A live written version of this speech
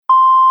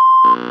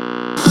Look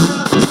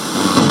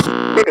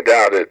it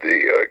down at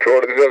the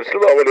corner of the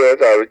slow with the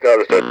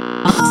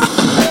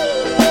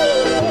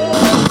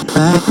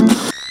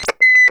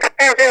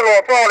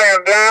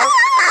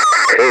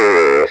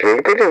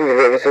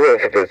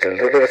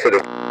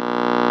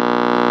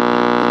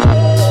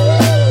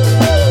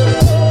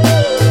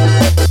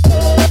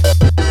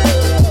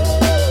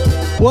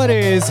What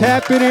is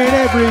happening,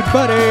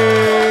 everybody?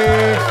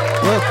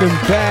 Welcome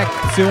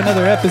back to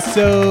another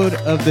episode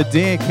of the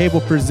Dan Cable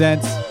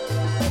Presents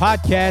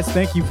podcast.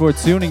 Thank you for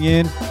tuning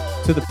in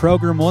to the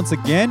program once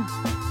again.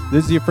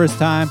 This is your first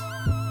time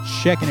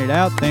checking it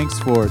out. Thanks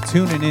for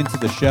tuning into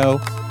the show.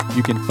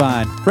 You can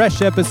find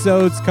fresh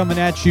episodes coming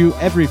at you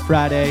every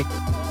Friday.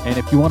 And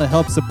if you want to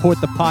help support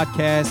the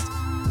podcast,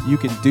 you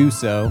can do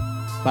so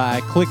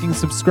by clicking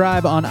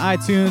subscribe on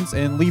iTunes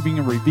and leaving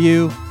a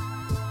review.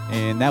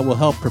 And that will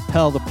help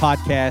propel the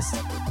podcast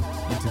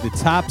into the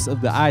tops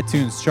of the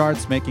iTunes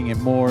charts, making it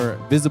more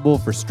visible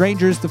for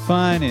strangers to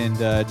find and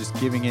just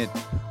giving it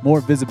more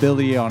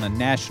visibility on a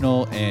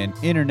national and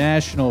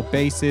international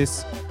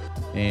basis.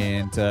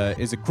 And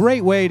is a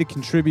great way to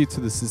contribute to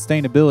the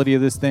sustainability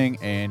of this thing,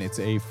 and it's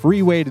a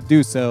free way to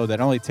do so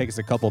that only takes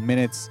a couple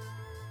minutes.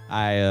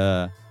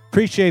 I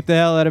appreciate the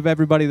hell out of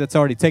everybody that's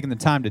already taken the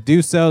time to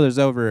do so. There's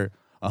over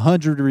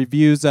 100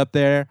 reviews up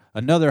there.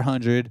 Another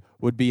 100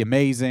 would be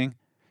amazing.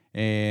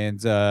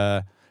 And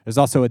there's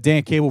also a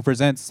Dan Cable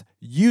Presents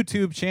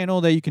YouTube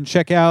channel that you can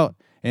check out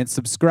and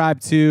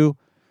subscribe to,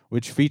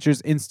 which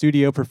features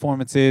in-studio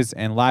performances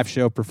and live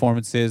show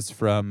performances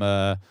from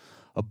a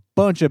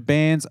bunch of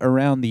bands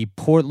around the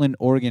Portland,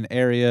 Oregon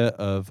area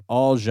of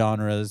all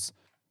genres.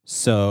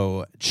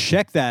 So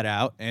check that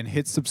out and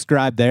hit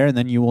subscribe there, and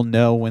then you will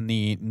know when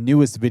the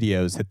newest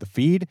videos hit the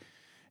feed.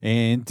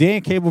 And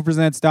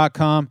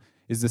DanCablePresents.com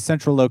is the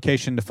central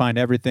location to find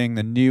everything.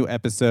 The new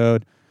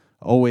episode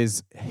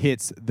always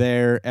hits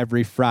there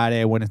every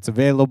Friday when it's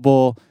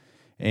available.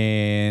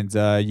 And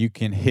you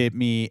can hit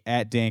me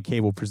at Dan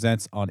Cable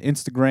Presents on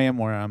Instagram,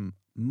 where I'm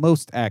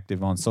most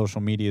active on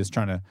social media, is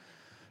trying to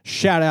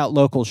shout out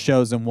local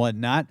shows and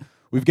whatnot.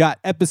 We've got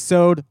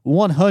episode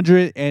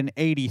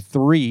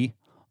 183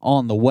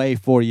 on the way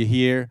for you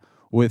here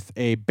with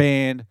a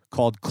band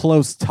called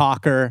Close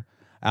Talker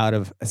out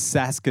of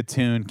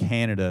Saskatoon,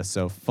 Canada.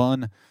 So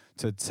fun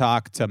to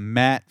talk to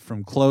Matt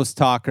from Close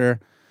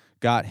Talker.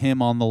 Got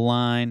him on the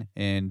line,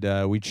 and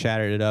we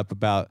chatted it up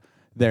about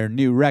their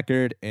new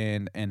record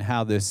and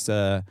how this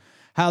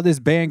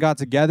band got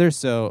together.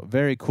 So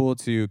very cool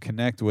to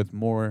connect with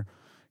more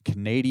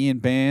Canadian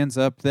bands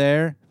up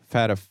there. I've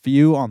had a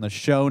few on the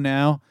show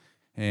now,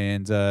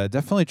 and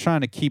definitely trying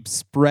to keep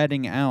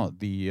spreading out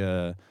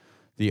the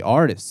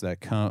artists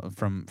that come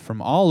from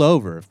all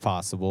over if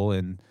possible,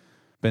 and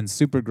been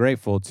super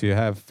grateful to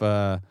have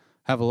a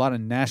lot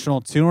of national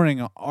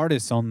touring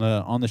artists on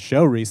the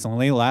show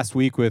recently. Last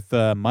week with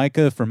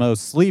Micah from Oh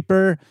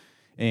Sleeper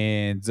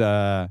and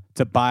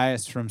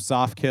Tobias from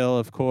Soft Kill,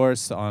 of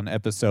course, on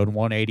episode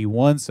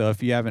 181. So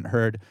if you haven't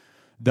heard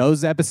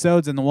those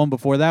episodes, and the one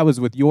before that was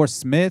with Yor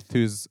Smith,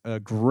 who's a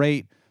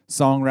great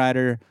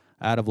songwriter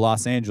out of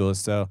Los Angeles.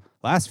 So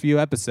last few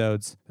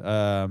episodes,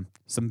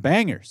 some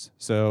bangers.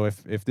 So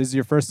if this is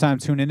your first time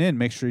tuning in,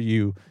 make sure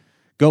you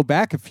go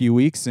back a few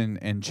weeks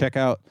and check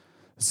out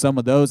some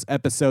of those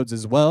episodes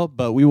as well.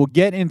 But we will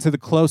get into the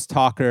Close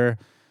Talker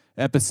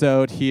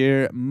episode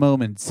here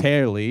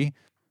momentarily.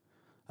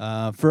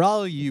 For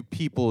all of you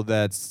people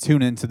that's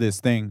tune into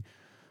this thing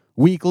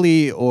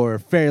weekly or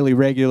fairly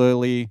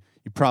regularly,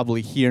 you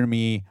probably hear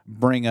me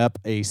bring up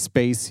a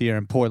space here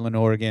in Portland,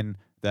 Oregon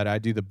that I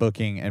do the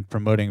booking and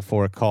promoting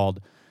for,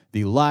 called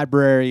The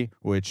Library,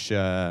 which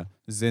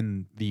is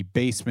in the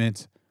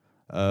basement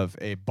of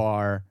a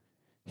bar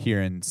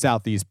here in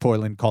Southeast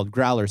Portland called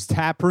Growler's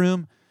Tap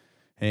Room.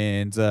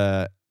 And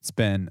it's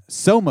been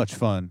so much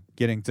fun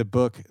getting to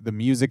book the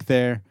music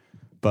there.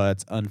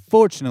 But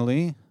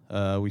unfortunately,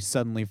 we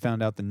suddenly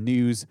found out the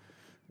news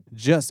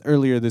just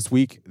earlier this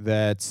week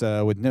that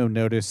with no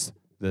notice,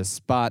 the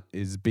spot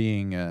is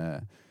being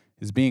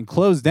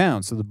closed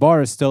down. So the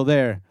bar is still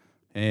there.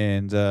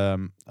 And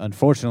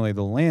unfortunately,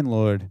 the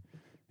landlord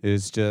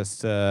is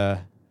just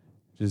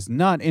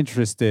not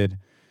interested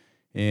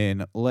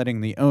in letting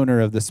the owner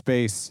of the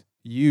space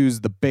use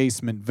the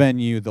basement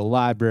venue, the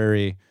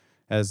library,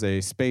 as a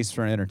space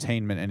for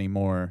entertainment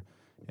anymore.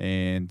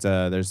 And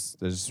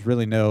there's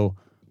really no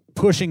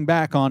pushing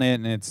back on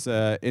it, and it's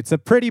a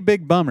pretty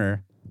big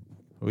bummer.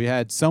 We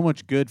had so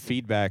much good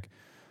feedback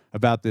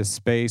about this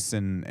space,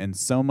 and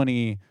so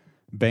many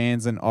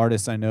bands and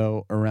artists I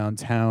know around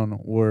town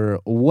were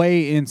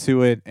way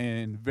into it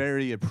and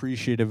very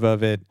appreciative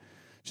of it.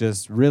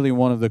 Just really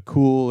one of the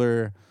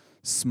cooler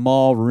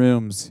small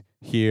rooms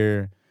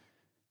here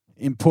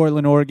in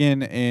Portland,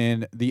 Oregon,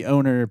 and the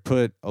owner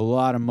put a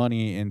lot of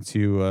money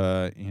into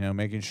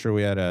making sure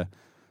we had a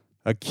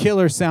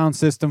killer sound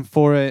system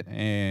for it,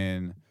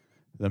 and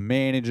the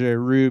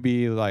manager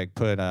Ruby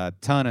put a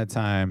ton of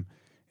time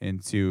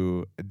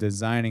into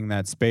designing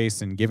that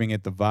space and giving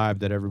it the vibe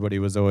that everybody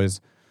was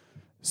always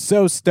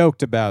so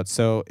stoked about.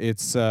 So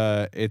it's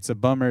a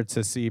bummer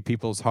to see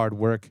people's hard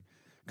work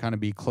kind of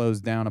be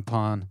closed down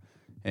upon,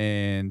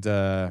 and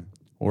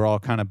we're all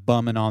kind of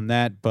bumming on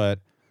that. But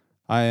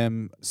I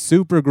am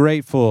super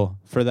grateful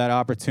for that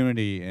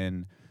opportunity,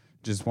 and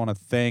just want to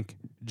thank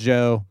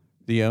Joe,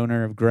 the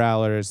owner of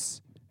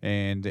Growlers,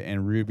 and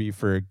Ruby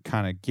for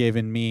kind of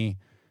giving me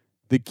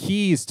the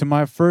keys to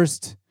my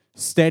first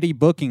steady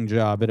booking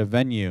job at a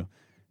venue.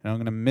 And I'm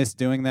going to miss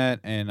doing that,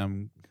 and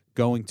I'm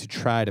going to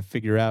try to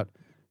figure out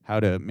how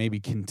to maybe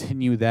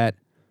continue that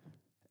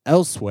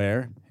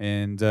elsewhere.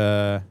 And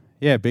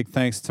big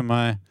thanks to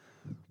my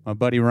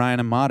buddy Ryan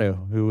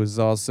Amato, who was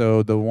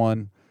also the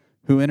one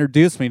who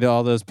introduced me to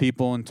all those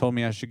people and told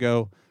me I should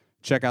go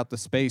check out the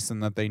space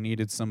and that they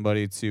needed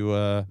somebody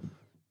to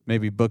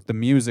maybe book the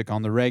music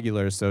on the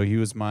regular. So he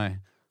was my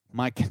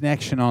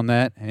connection on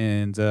that.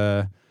 And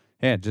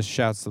just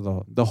shouts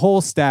to the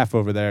whole staff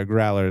over there at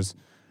Growlers.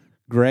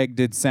 Greg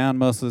did sound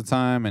most of the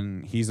time,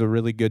 and he's a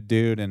really good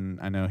dude, and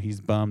I know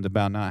he's bummed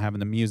about not having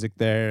the music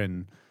there.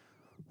 And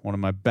one of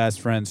my best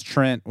friends,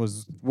 Trent,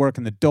 was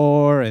working the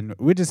door, and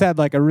we just had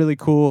like a really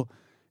cool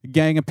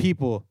gang of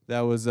people that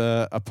was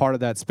a part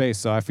of that space.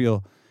 So I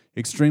feel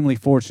extremely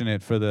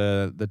fortunate for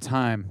the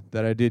time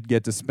that I did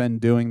get to spend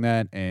doing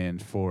that,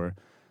 and for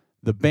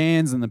the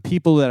bands and the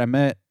people that I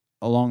met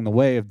along the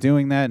way of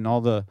doing that, and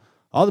all the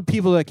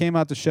people that came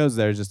out to shows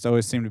there just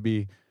always seemed to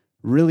be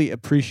really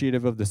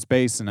appreciative of the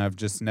space, and I've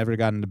just never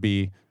gotten to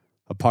be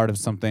a part of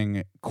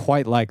something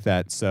quite like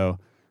that. So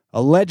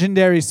a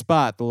legendary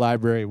spot the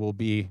library will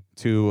be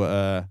to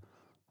a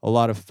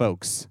lot of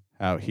folks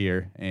out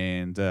here,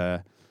 and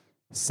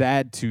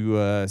sad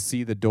to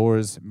see the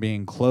doors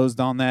being closed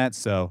on that.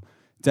 So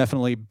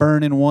definitely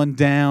burning one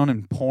down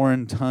and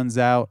pouring tons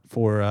out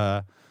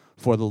for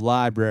the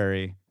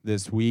library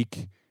this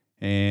week.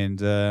 And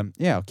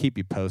I'll keep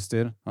you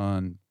posted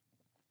on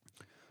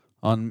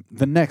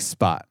the next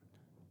spot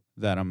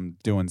that I'm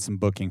doing some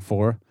booking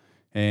for.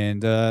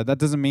 And that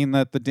doesn't mean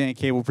that the Dan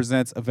Cable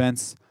Presents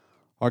events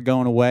are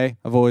going away.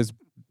 I've always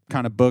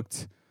kind of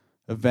booked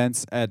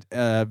events at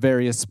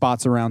various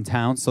spots around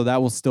town, so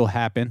that will still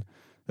happen.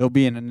 There'll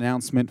be an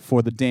announcement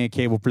for the Dan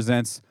Cable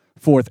Presents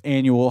 4th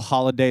annual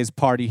holidays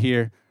party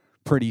here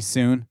pretty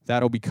soon.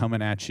 That'll be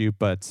coming at you,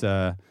 but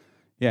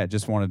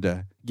just wanted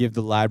to give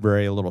the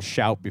library a little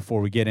shout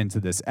before we get into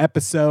this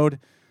episode.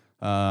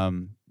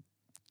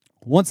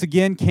 Once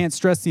again, can't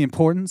stress the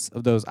importance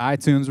of those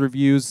iTunes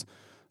reviews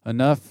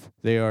enough.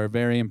 They are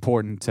very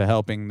important to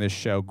helping this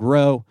show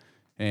grow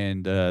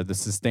and the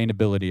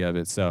sustainability of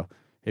it. So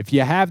if you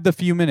have the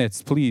few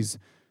minutes, please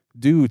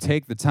do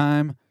take the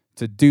time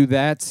to do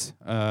that.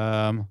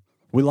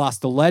 We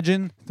lost a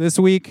legend this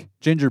week,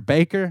 Ginger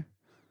Baker.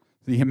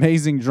 The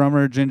amazing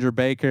drummer Ginger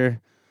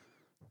Baker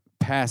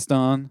passed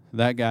on.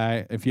 That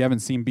guy, if you haven't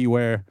seen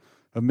Beware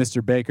of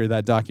Mr. Baker,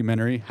 that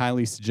documentary,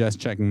 highly suggest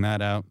checking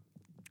that out.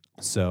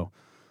 So,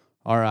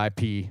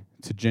 R.I.P.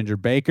 to Ginger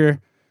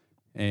Baker.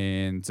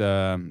 And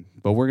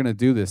but we're gonna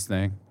do this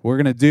thing. We're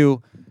gonna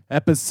do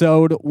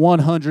episode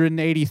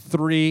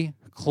 183,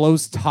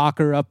 Close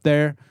Talker up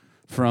there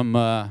from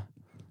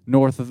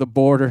north of the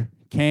border,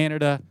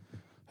 Canada.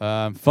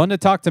 Fun to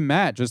talk to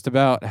Matt just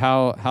about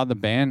how the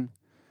band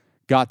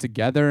got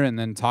together, and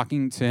then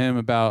talking to him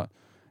about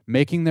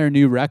making their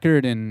new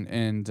record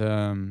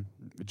and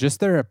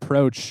just their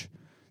approach,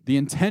 the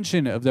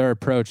intention of their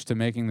approach to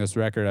making this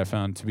record. I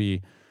found to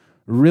be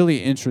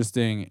really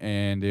interesting,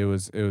 and it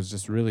was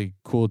just really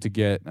cool to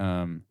get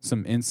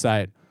some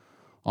insight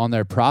on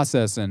their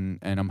process, and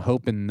I'm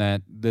hoping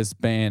that this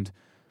band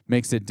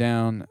makes it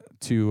down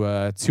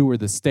to tour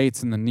the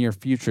States in the near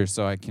future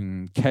so I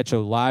can catch a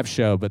live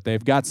show. But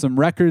they've got some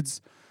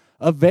records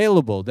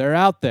available. They're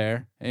out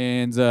there,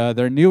 and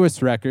their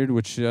newest record,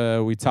 which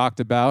we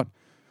talked about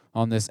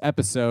on this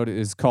episode,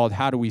 is called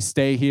How Do We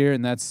Stay Here,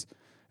 and that's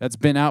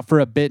been out for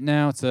a bit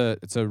now.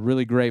 It's a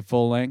really great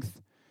full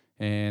length,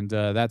 and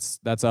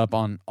that's up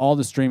on all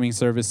the streaming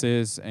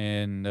services,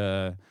 and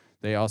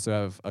they also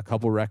have a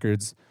couple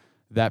records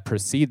that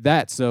precede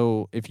that.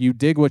 So if you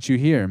dig what you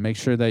hear, make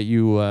sure that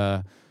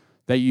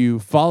you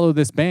follow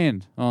this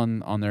band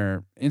on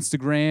their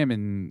Instagram,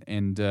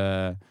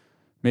 and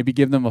maybe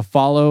give them a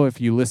follow if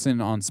you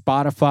listen on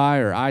Spotify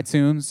or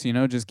iTunes.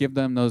 Just give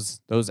them those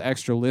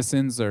extra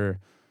listens, or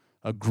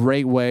a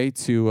great way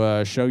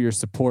to show your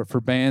support for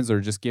bands, or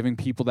just giving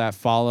people that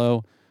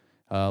follow.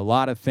 A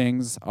lot of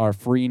things are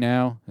free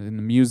now in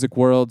the music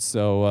world,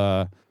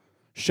 so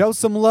show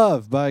some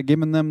love by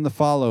giving them the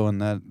follow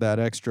and that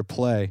extra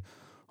play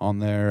on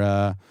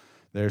their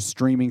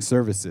streaming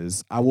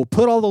services. I will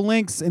put all the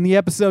links in the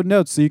episode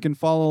notes so you can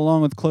follow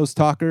along with Close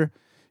Talker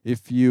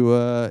if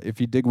you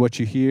dig what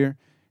you hear,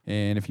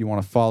 and if you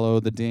want to follow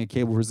the Dan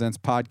Cable Presents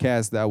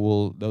podcast,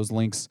 those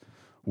links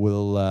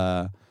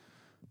will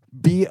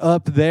be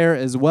up there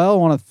as well. I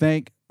want to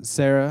thank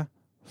Sarah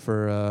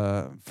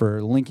for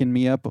linking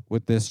me up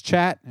with this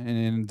chat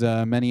and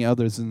many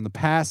others in the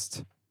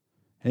past.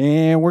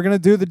 And we're going to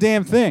do the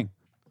damn thing.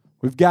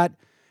 We've got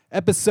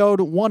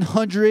episode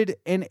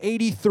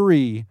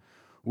 183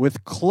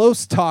 with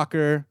Close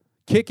Talker,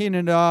 kicking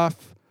it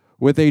off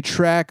with a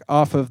track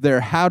off of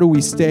their How Do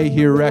We Stay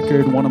Here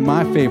record, one of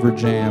my favorite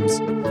jams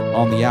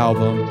on the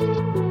album.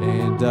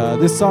 And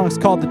this song is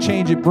called The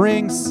Change It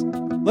Brings.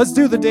 Let's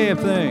do the damn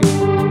thing.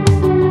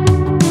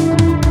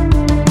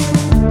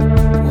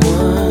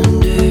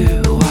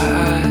 Wonder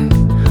why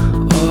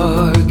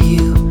I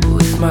argue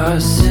with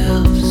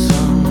myself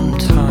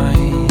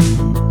sometimes,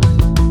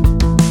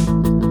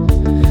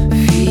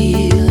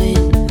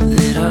 feeling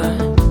that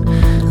I'm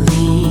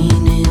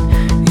leaning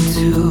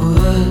into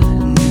a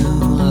new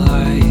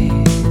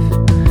life,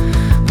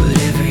 but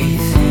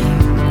everything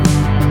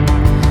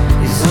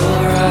is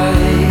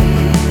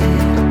alright,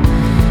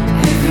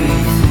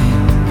 everything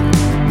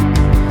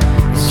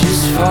is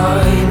just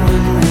fine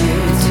when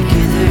we're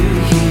together.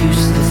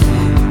 Here's the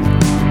thing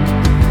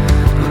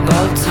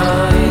about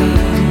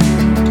time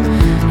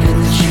and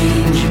the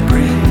change it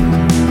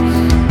brings,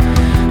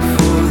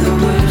 for the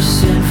worse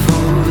and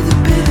for the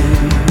better.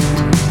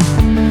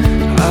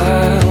 I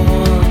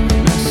want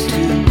us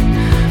to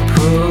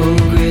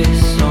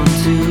progress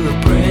onto a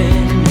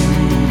brand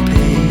new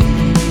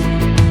page,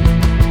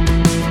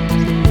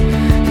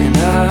 and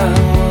I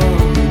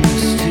want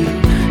us to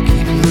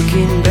keep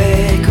looking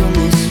back on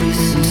this with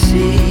some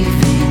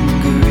saving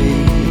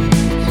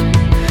grace,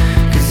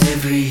 'cause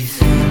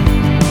everything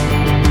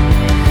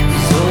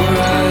is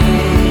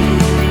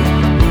alright,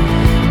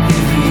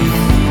 everything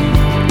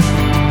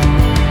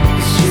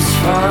is just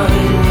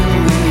fine when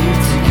we're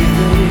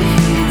together.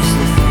 Here's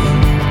the thing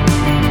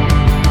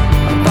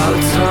about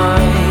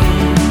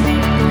time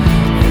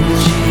and the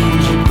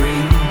change it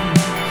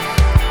brings,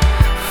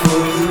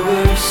 for the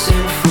worse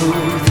and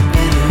for the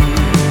better.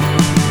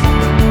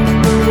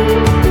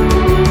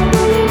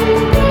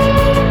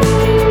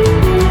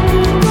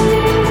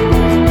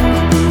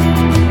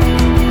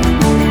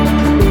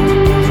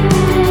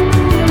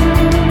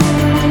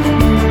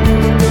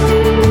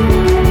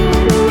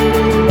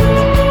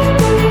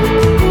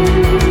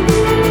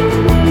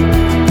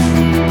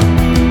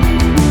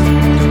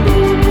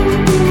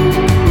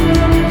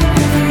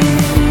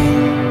 Everything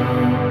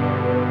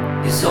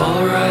is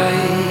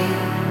alright,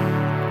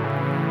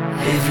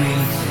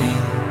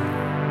 everything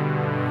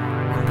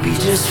will be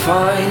just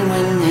fine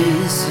when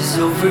this is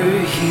over.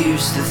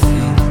 Here's the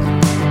thing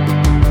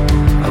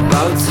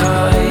about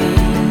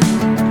time,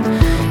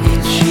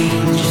 it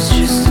changes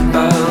just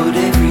about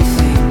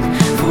everything,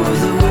 for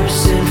the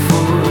worse and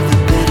for the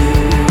better.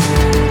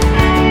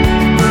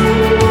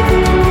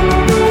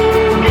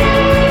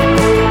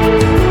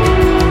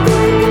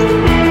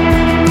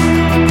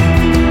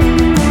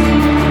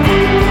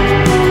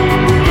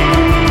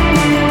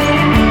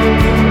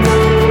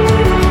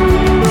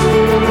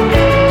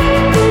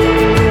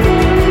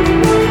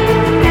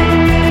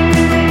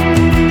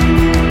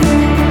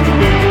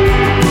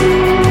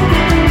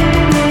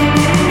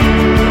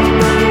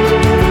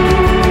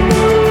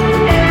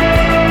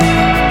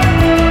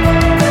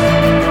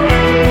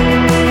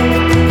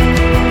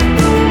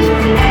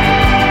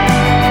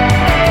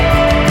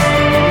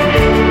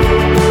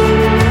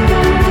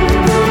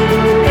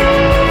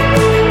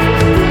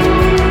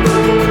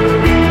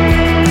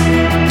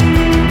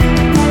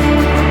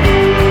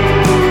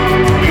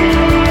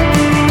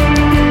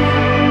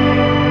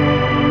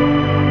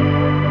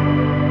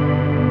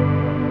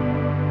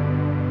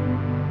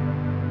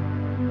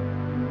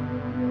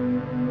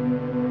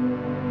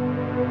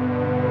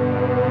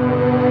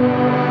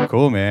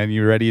 Cool, man.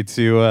 You ready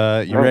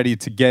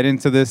to get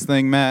into this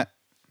thing, Matt?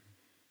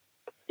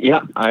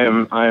 Yeah, I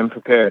am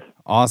prepared.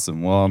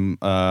 Awesome. Well,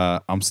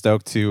 I'm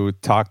stoked to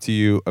talk to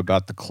you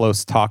about the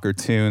Close Talker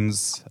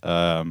tunes.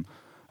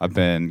 I've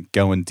been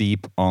going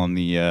deep on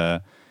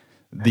the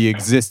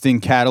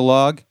existing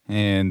catalog,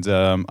 and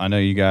I know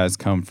you guys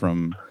come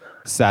from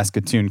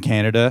Saskatoon,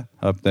 Canada,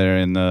 up there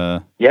in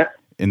the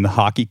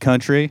hockey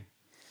country.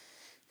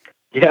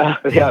 Yeah,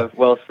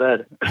 well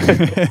said.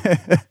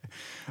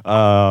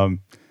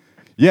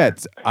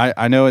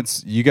 I know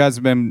it's you guys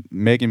have been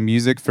making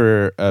music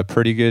for a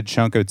pretty good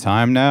chunk of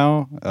time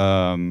now,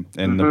 and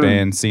the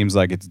band seems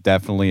like it's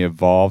definitely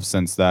evolved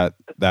since that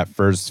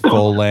first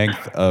full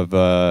length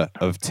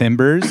of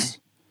Timbers.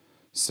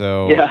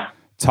 So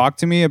talk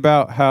to me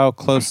about how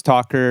Close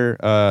Talker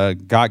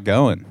got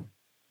going.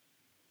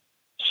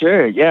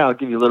 Sure. Yeah, I'll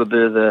give you a little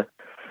bit of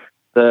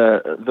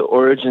the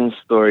origin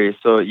story.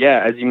 So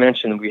yeah, as you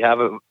mentioned, we have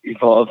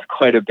evolved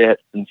quite a bit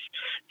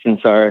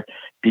since our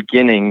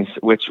beginnings,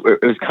 which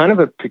it was kind of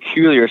a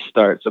peculiar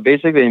start. So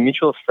basically, a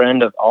mutual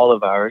friend of all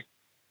of ours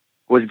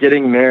was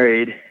getting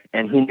married,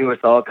 and he knew us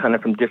all kind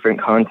of from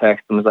different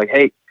contexts, and was like,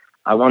 "Hey,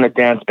 I want a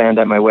dance band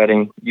at my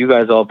wedding. You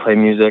guys all play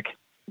music.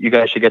 You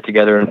guys should get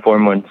together and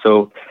form one."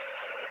 So,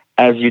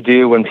 as you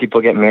do when people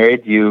get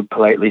married, you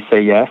politely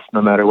say yes,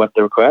 no matter what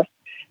the request.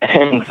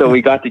 And so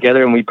we got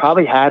together, and we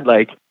probably had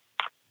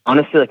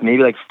honestly,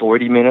 maybe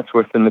 40 minutes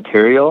worth of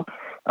material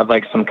of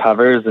some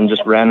covers and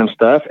just random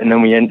stuff. And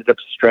then we ended up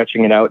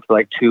stretching it out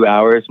to 2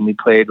 hours, and we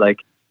played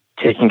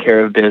Taking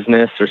Care of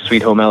Business or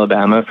Sweet Home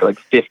Alabama for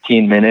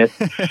 15 minutes.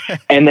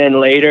 And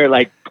then later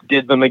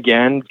did them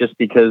again just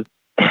because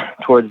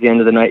towards the end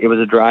of the night. It was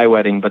a dry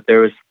wedding, but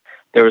there was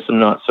some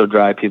not so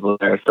dry people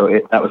there, so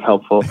that was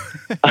helpful.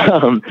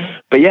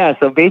 But yeah,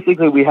 so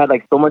basically we had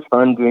like so much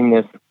fun doing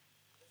this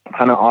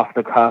kind of off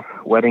the cuff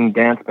wedding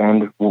dance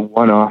band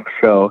one-off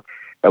show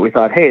that we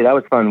thought, hey, that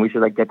was fun. We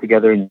should like get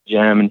together and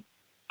jam and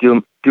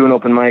do an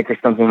open mic or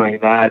something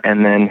like that.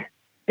 And then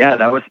yeah,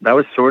 that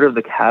was sort of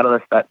the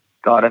catalyst that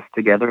got us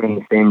together in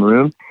the same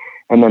room.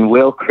 And then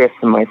Will, Chris,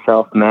 and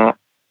myself, Matt,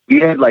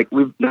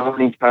 we've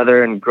known each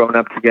other and grown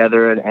up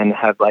together and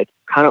have like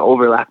kind of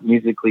overlapped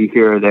musically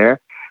here or there.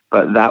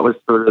 But that was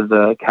sort of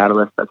the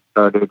catalyst that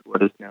started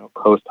what is now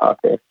Close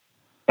Talker.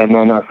 And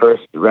then our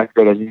first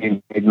record, as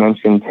you had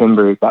mentioned,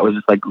 Timbers, that was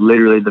just like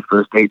literally the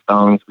first 8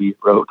 songs we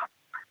wrote.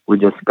 We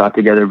just got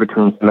together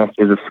between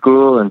semesters of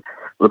school and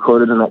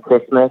recorded them at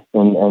Christmas.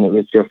 And it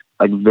was just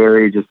like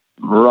very just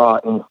raw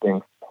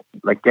instinct.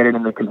 Like get it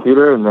in the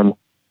computer and then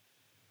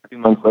a few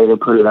months later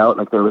put it out.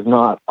 Like there was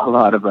not a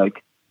lot of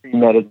like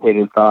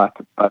premeditated thought.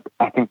 But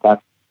I think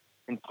that's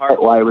in part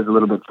why it was a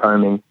little bit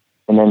charming.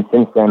 And then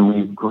since then,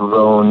 we've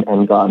grown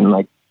and gotten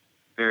like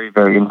very,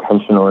 very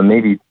intentional and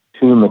maybe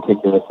too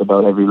meticulous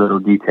about every little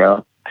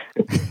detail.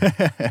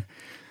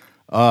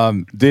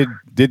 Did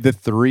the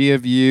three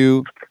of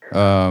you,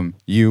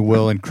 you,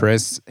 Will, and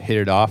Chris, hit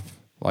it off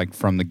like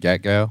from the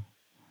get-go?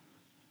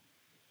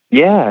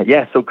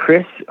 Yeah. So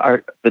Chris,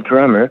 the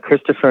drummer,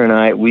 Christopher, and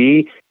I,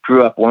 we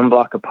grew up one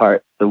block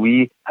apart. So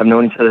we have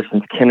known each other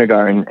since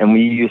kindergarten, and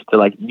we used to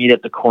like meet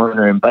at the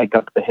corner and bike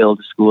up the hill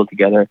to school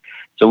together.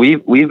 So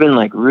we've been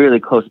like really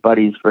close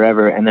buddies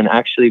forever. And then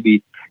actually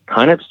we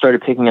kind of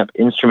started picking up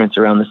instruments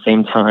around the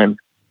same time.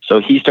 So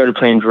he started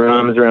playing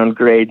drums around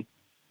grade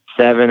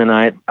 7, and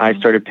I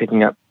started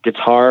picking up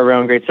guitar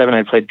around grade 7.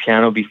 I played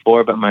piano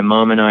before, but my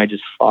mom and I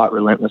just fought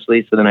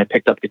relentlessly. So then I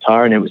picked up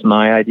guitar, and it was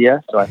my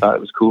idea. So I thought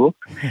it was cool.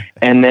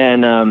 And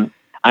then, and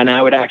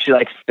I would actually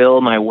like fill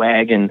my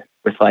wagon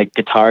with like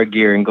guitar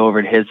gear and go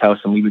over to his house,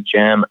 and we would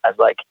jam as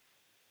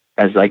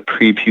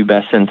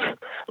prepubescent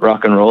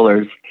rock and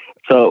rollers.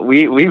 So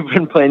we've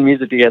been playing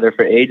music together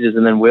for ages.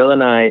 And then Will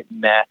and I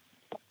met,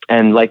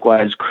 and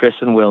likewise Chris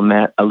and Will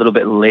met a little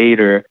bit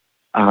later.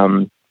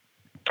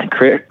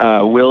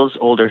 Will's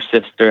older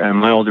sister and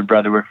my older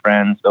brother were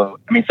friends. So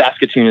I mean,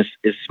 Saskatoon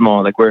is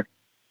small. Like we're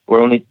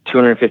only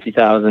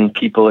 250,000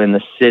 people in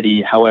the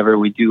city. However,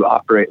 we do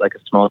operate like a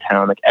small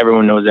town. Like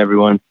everyone knows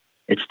everyone.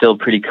 It's still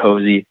pretty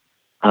cozy.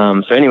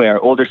 So anyway, our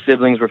older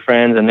siblings were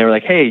friends, and they were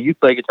like, hey, you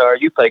play guitar.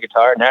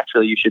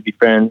 Naturally, you should be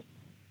friends.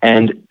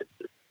 And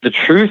the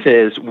truth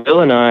is, Will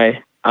and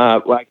I,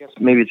 well, I guess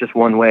maybe it's just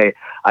one way.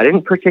 I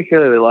didn't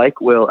particularly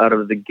like Will out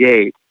of the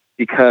gate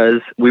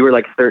because we were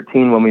like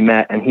 13 when we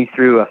met, and he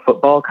threw a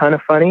football kind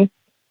of funny,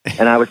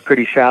 and I was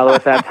pretty shallow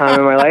at that time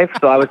in my life.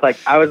 So I was like,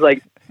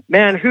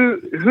 man, who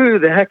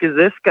the heck is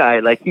this guy?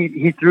 Like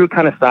he threw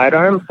kind of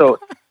sidearm. So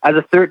as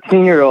a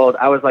 13-year-old,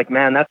 I was like,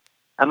 man, that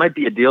might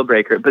be a deal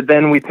breaker. But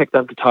then we picked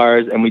up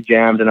guitars and we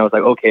jammed, and I was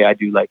like, okay, I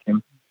do like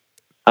him.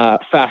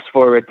 Fast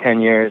forward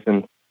 10 years,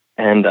 and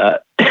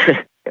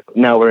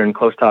now we're in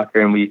Close Talker,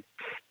 and we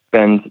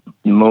spend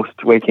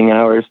most waking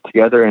hours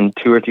together and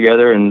tour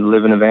together and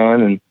live in a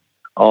van and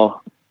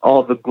all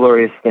the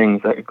glorious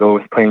things that go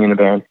with playing in a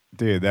band.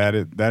 Dude, that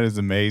is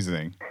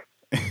amazing.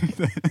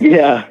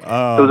 Yeah.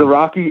 It was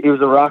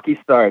a rocky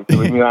start. So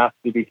when you asked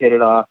if we hit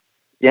it off,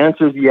 the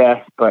answer is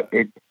yes, but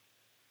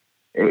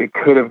it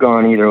could have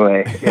gone either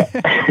way.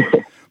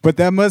 Yeah. But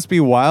that must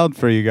be wild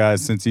for you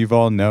guys, since you've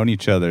all known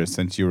each other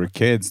since you were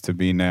kids, to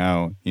be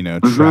now,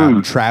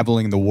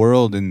 traveling the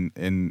world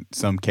in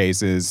some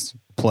cases,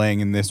 playing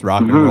in this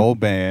rock and roll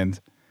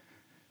band.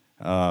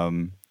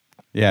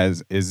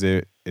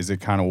 Is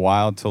it kind of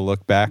wild to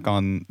look back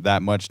on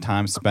that much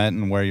time spent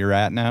and where you're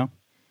at now?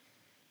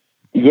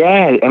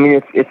 Yeah, I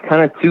mean it's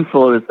kind of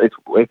twofold.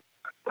 It's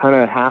kind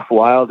of half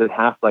wild and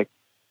half like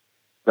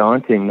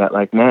daunting. That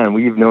like, man,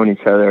 we've known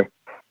each other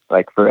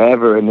like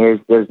forever, and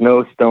there's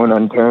no stone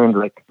unturned.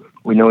 Like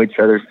we know each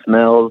other's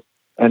smells,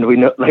 and we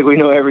know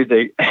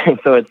everything. And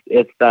so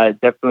it's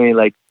definitely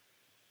like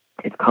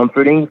it's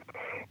comforting,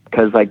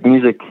 because like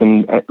music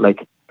can,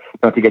 like,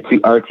 not to get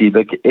too artsy,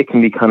 but it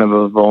can be kind of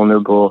a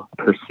vulnerable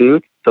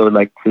pursuit. So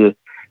like to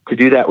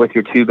do that with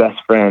your two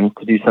best friends,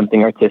 to do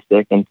something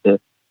artistic and to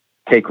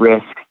take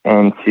risks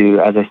and to,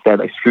 as I said,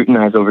 like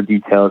scrutinize over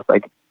details,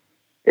 like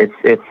it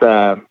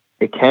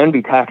can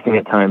be taxing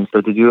at times.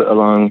 So to do it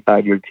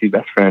alongside your two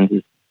best friends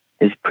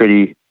is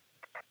pretty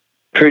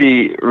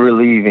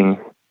relieving,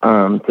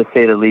 to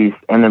say the least,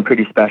 and then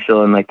pretty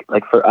special. And like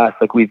for us,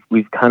 like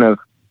we've kind of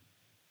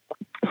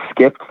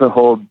skipped the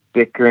whole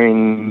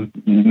bickering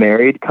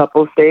married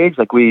couple stage.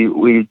 Like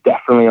we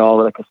definitely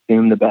all like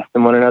assume the best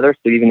in one another.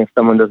 So even if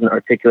someone doesn't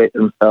articulate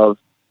themselves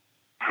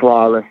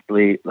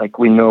flawlessly, like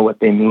we know what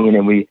they mean,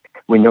 and we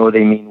know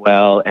they mean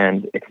well,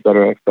 and et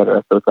cetera, et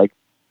cetera. So it's like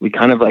we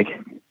kind of like,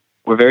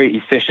 we're very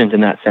efficient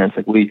in that sense.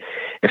 Like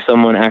if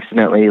someone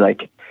accidentally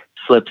like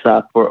slips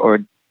up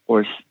or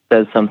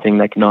says something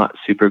like not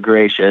super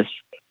gracious,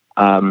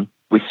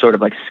 we sort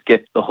of like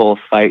skip the whole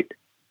fight,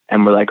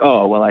 and we're like,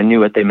 oh, well, I knew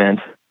what they meant.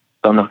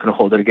 so I'm not going to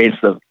hold it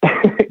against them.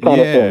 kind of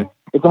Yeah. thing.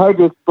 It's hard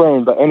to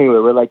explain, but anyway,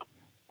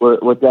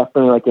 we're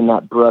definitely like in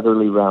that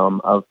brotherly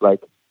realm of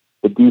like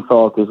the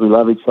default is we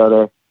love each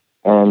other,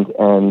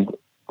 and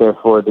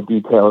therefore the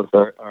details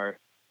are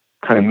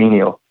kind of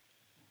menial.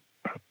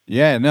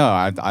 Yeah, no,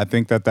 I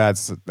think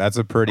that's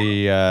a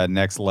pretty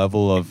next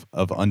level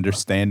of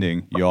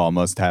understanding you all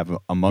must have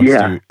amongst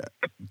Yeah. you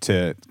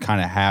to kind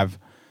of have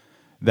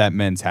that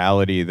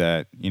mentality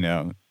that,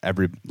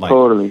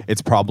 Totally.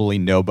 it's probably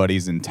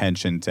nobody's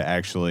intention to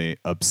actually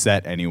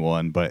upset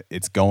anyone, but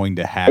it's going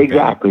to happen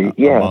Exactly,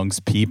 yeah.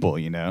 amongst people,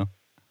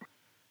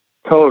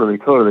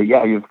 Totally.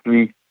 Yeah, you have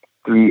three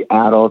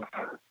adults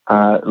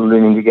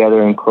living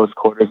together in close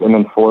quarters, and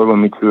then 4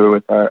 when we tour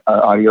with our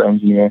audio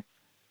engineer.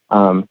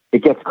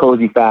 It gets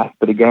cozy fast,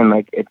 but again,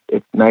 like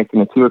it's nice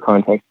in a tour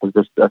context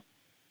because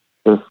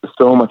there's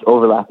so much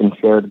overlap in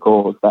shared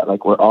goals that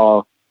like we're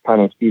all trying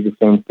to achieve the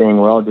same thing.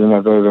 We're all doing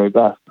our very, very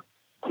best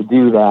to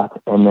do that,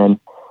 and then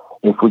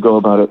if we go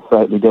about it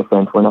slightly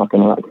different, we're not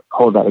going to like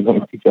hold that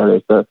against each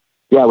other. So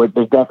yeah,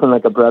 there's definitely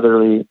like a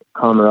brotherly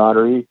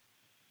camaraderie,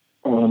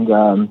 and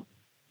I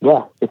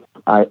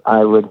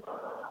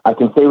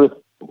can say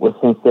with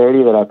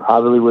sincerity that I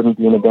probably wouldn't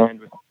be in a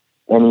band with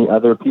any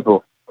other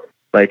people.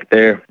 Like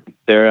they're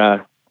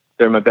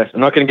my best.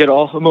 I'm not going to get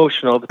all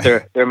emotional, but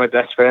they're my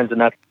best friends, and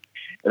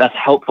that's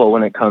helpful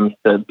when it comes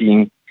to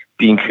being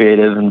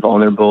creative and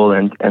vulnerable,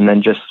 and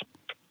then just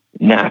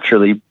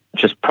naturally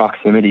just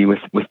proximity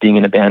with being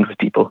in a band with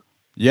people.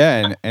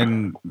 Yeah,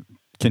 and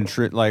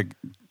like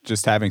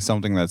just having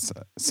something that's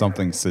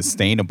something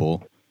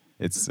sustainable.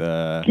 It's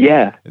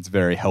it's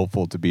very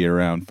helpful to be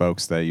around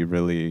folks that you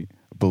really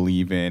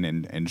believe in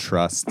and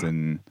trust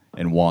and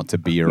want to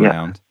be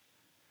around.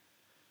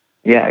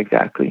 Yeah,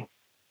 exactly.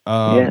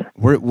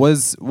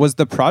 Was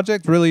the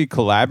project really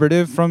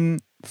collaborative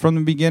from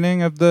the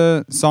beginning of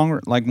the song?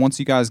 Like once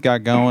you guys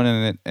got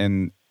going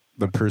and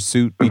the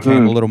pursuit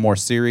became a little more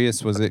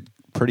serious, was it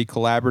pretty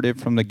collaborative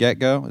from the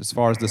get-go as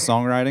far as the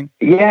songwriting?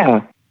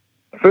 Yeah,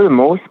 for the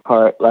most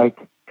part. Like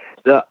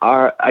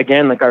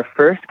our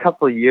first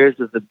couple of years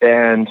of the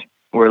band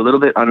were a little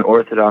bit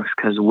unorthodox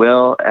because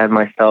Will and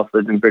myself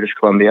lived in British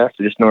Columbia,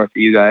 so just north of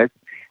you guys,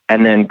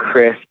 and then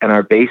Chris and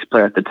our bass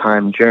player at the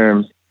time,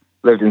 Germs,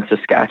 lived in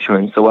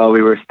Saskatchewan. So while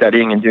we were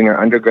studying and doing our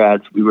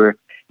undergrads, it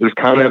was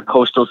kind of a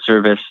postal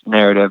service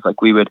narrative.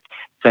 Like we would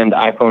send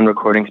iPhone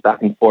recordings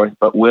back and forth,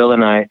 but Will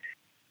and I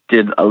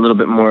did a little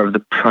bit more of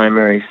the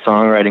primary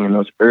songwriting in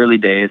those early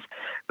days.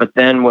 But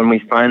then when we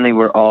finally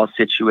were all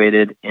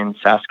situated in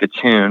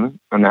Saskatoon,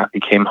 and that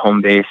became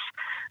home base,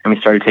 and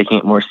we started taking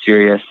it more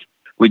serious,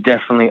 we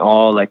definitely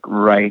all like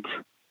write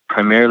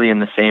primarily in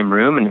the same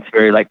room, and it's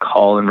very like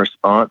call and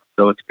response.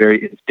 So it's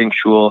very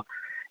instinctual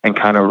and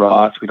kind of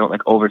raw. So we don't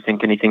like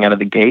overthink anything out of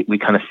the gate. We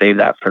kind of save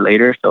that for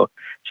later. So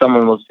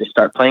someone will just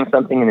start playing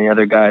something and the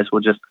other guys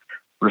will just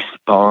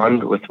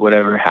respond with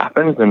whatever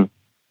happens. And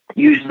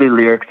usually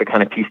lyrics are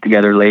kind of pieced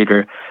together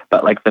later,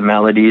 but like the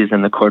melodies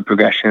and the chord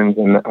progressions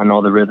and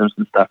all the rhythms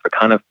and stuff are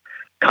kind of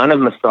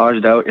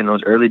massaged out in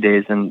those early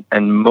days. And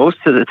most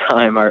of the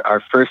time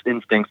our first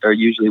instincts are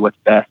usually what's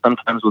best.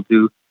 Sometimes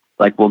we'll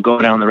go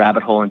down the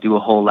rabbit hole and do a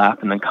whole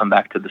lap and then come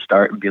back to the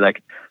start and be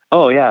like,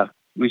 oh yeah,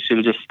 we should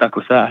have just stuck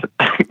with that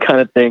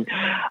kind of thing.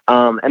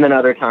 And then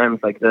other times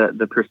like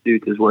the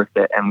pursuit is worth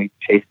it and we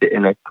chased it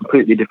in a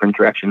completely different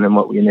direction than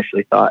what we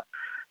initially thought.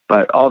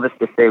 But all this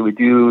to say, we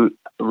do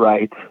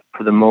write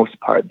for the most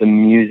part the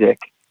music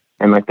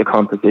and like the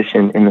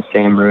composition in the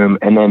same room,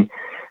 and then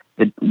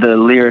the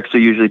lyrics are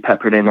usually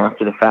peppered in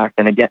after the fact.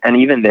 And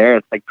even there,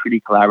 it's like pretty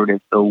collaborative.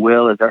 So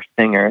Will is our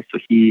singer, so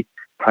he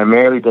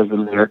primarily does the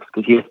lyrics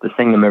because he has to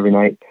sing them every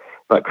night.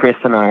 But Chris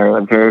and I are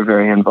very,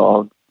 very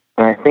involved.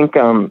 And I think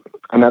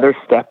another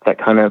step that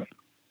kind of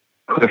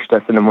pushed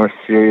us in a more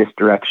serious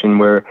direction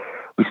where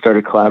we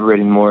started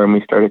collaborating more and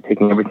we started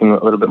taking everything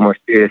a little bit more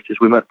serious is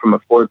we went from a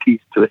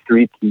 4-piece to a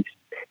 3-piece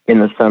in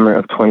the summer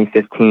of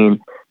 2015.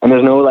 And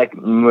there's no like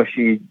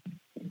mushy,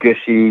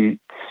 gushy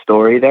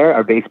story there.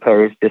 Our bass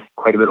player is just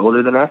quite a bit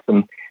older than us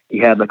and he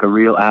had like a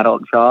real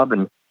adult job,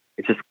 and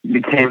it just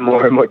became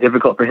more and more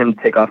difficult for him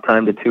to take off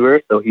time to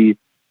tour. So he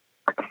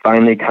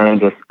finally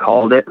kind of just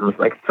called it and was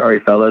like, sorry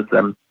fellas,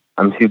 I'm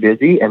too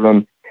busy. And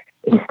then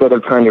instead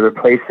of trying to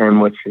replace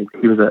him, which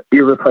he was an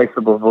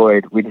irreplaceable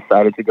void, we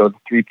decided to go the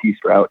 3-piece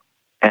route.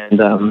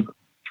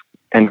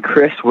 And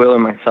Chris, Will,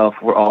 and myself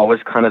were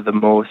always kind of the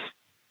most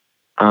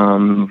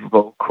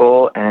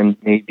vocal and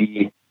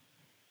maybe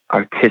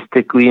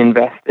artistically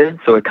invested.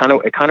 So it kind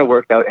of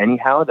worked out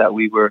anyhow that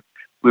we were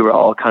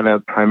all kind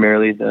of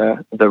primarily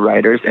the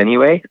writers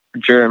anyway.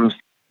 Germs,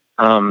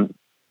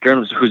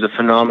 who's a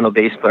phenomenal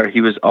bass player,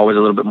 he was always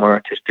a little bit more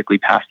artistically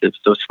passive.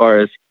 So as far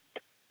as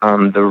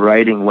the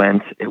writing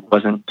went, it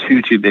wasn't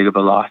too big of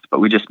a loss, but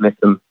we just miss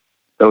him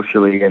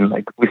socially, and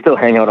like we still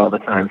hang out all the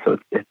time. So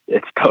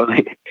it's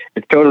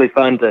totally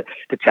fun to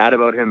chat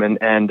about him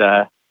and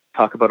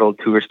talk about old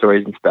tour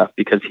stories and stuff,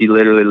 because he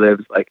literally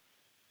lives like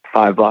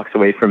 5 blocks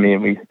away from me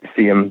and we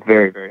see him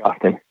very, very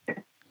often.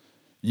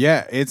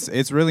 Yeah,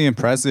 it's really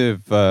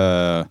impressive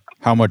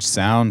how much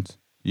sound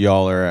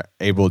y'all are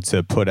able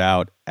to put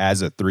out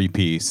as a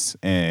 3-piece,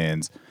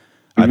 and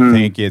I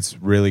think it's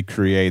really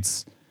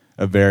creates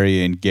a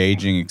very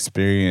engaging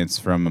experience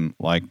from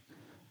like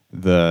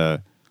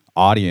the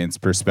audience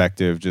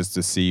perspective, just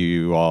to see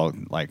you all,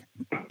 like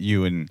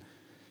you and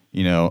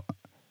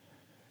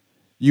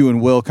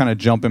Will kind of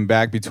jumping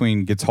back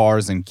between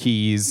guitars and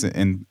keys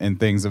and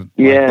things like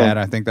that.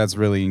 I think that's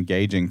really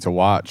engaging to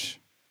watch.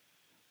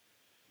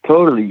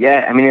 Totally,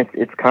 yeah. I mean,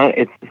 it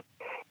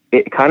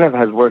kind of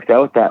has worked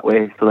out that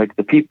way. So like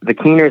the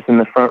keeners in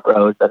the front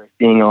rows that are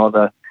seeing all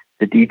the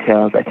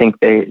details, I think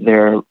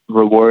they're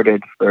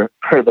rewarded for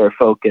their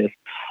focus.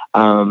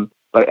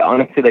 But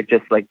honestly, like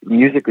just like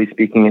musically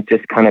speaking, it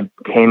just kind of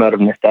came out of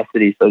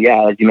necessity. So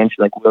yeah, as you mentioned,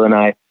 like Will and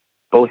I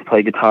both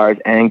play guitars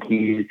and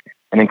keys,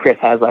 and then Chris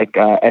has like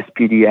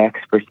SPDX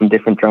for some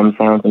different drum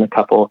sounds and a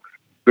couple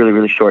really,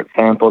 really short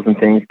samples and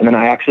things. And then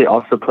I actually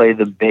also play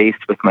the bass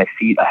with my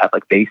feet. I have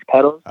like bass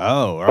pedals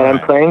I'm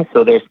playing.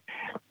 So there's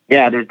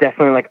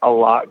definitely like a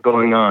lot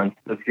going on.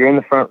 So if you're in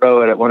the front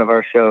row at one of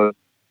our shows,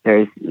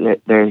 there's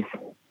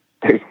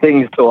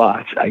things to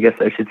watch, I guess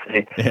I should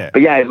say. Yeah.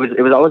 But yeah, it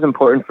was always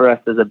important for us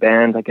as a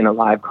band, like in a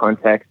live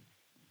context.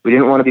 We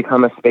didn't want to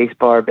become a space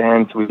bar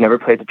band, so we've never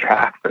played the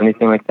tracks or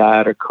anything like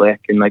that or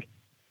click. And like,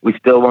 we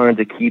still wanted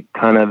to keep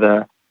kind of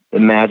the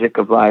magic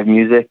of live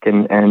music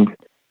and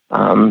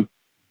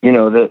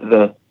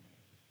the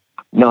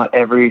not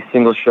every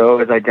single show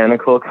is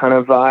identical kind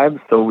of vibe.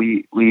 So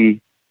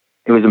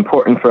it was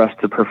important for us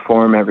to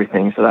perform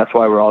everything. So that's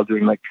why we're all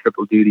doing like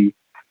triple duty.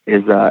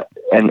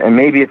 And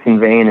maybe it's in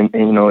vain, and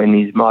in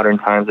these modern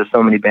times, there's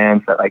so many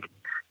bands that like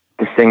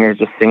the singer's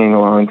just singing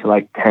along to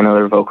like 10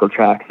 other vocal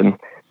tracks, and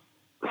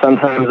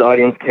sometimes the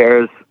audience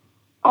cares,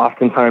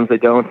 oftentimes they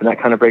don't, and that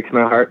kind of breaks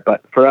my heart.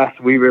 But for us,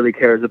 we really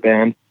care as a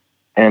band,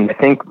 and I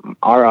think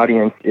our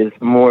audience is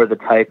more the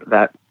type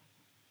that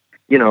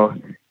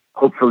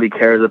hopefully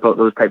cares about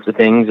those types of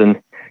things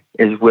and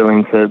is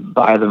willing to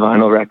buy the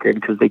vinyl record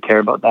because they care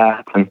about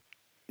that. And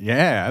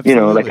yeah,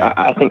 absolutely.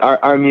 I think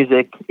our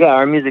music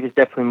is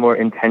definitely more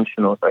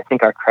intentional. So I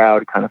think our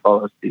crowd kind of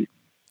follows suit.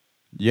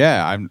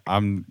 Yeah,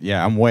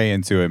 I'm way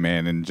into it,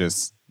 man. And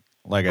just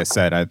like I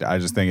said, I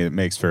just think it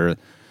makes for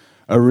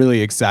a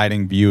really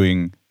exciting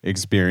viewing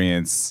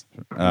experience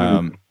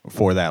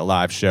for that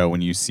live show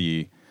when you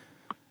see,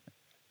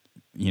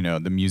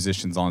 the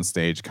musicians on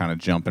stage kind of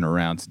jumping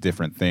around to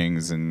different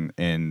things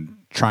and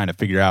trying to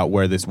figure out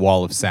where this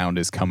wall of sound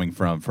is coming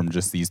from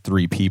just these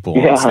 3 people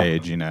on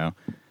stage,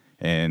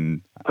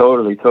 And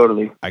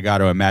totally. I got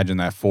to imagine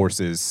that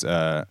forces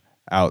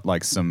out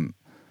like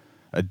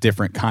a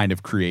different kind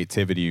of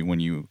creativity when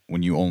you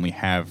only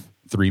have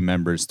 3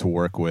 members to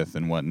work with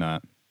and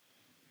whatnot.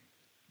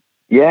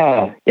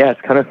 Yeah,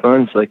 it's kind of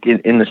fun. So like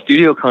in the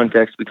studio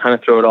context, we kind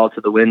of throw it all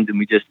to the wind and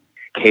we just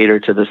cater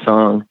to the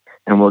song,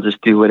 and we'll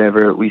just do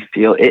whatever we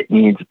feel it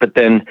needs. But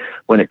then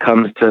when it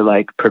comes to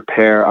like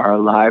prepare our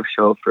live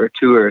show for a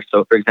tour,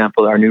 so for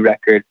example, our new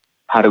record,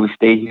 How Do We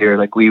Stay Here?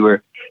 Like we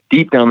were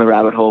deep down the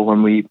rabbit hole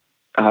when we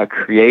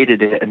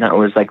created it, and that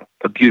was like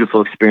a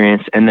beautiful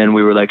experience. And then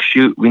we were like,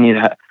 shoot, we need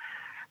to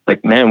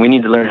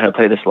learn how to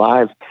play this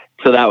live.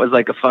 So that was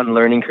like a fun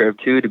learning curve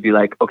too, to be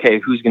like, okay,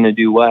 who's going to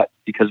do what?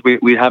 Because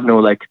we have no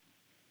like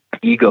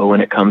ego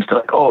when it comes to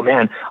like, oh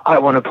man, I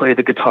want to play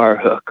the guitar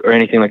hook or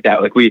anything like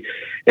that. Like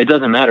it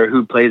doesn't matter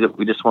who plays it.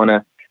 We just want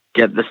to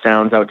get the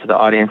sounds out to the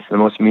audience in the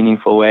most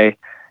meaningful way.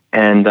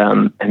 And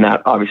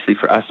that obviously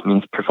for us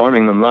means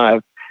performing them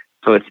live.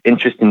 So it's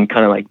interesting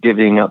kind of like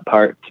divvying up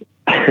parts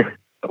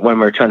when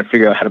we're trying to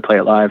figure out how to play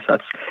it live. So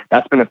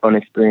that's been a fun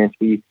experience.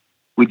 We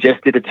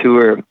just did a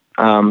tour.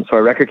 So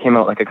our record came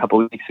out like a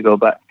couple of weeks ago,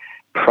 but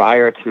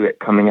prior to it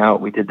coming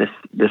out, we did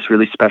this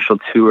really special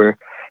tour,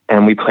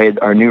 and we played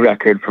our new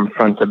record from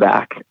front to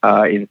back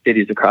in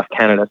cities across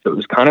Canada. So it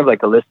was kind of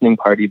like a listening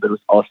party, but it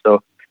was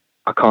also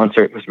a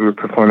concert because we were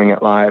performing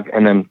it live.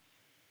 And then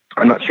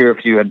I'm not sure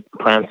if you had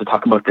plans to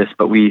talk about this,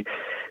 but we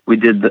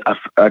did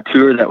a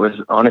tour that was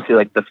honestly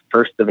like the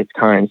first of its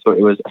kind. So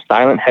it was a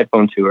silent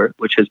headphone tour,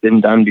 which has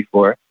been done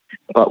before.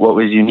 But what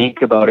was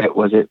unique about it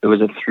was it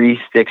was a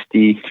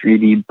 360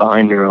 3D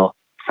binaural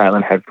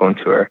silent headphone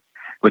tour,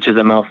 which is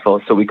a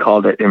mouthful. So we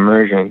called it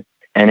Immersion.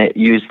 And it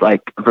used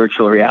like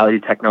virtual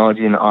reality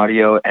technology in the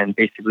audio and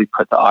basically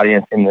put the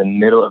audience in the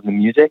middle of the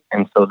music.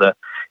 And so the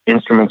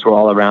instruments were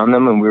all around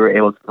them, and we were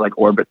able to like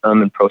orbit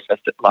them and process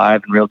it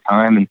live in real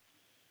time. And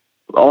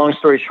long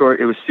story short,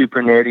 it was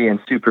super nerdy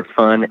and super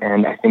fun.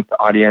 And I think the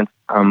audience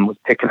was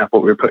picking up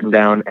what we were putting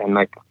down. And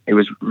like, it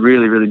was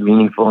really, really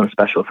meaningful and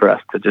special for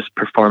us to just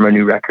perform a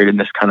new record in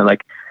this kind of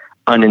like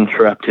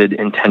uninterrupted,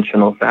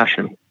 intentional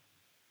fashion.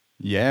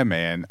 Yeah,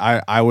 man.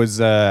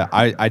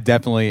 I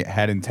definitely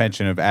had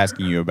intention of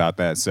asking you about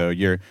that. So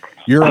you're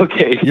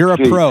okay, you're a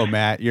pro,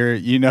 Matt. You're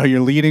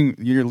leading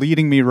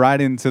me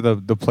right into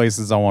the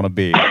places I want to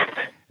be.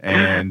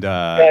 And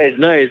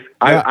nice.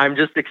 Yeah. I'm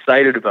just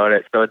excited about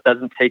it, so it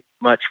doesn't take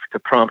much to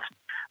prompt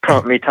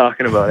me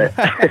talking about it.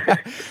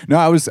 No,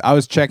 I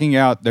was checking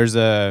out. There's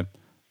a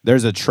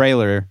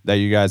trailer that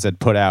you guys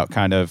had put out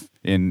kind of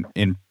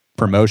in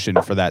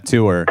promotion for that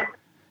tour.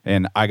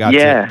 And I got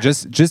to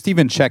just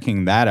even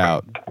checking that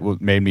out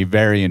made me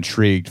very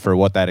intrigued for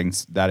what that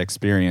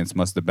experience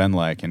must have been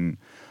like. And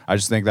I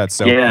just think that's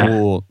so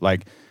cool.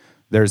 Like,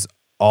 there's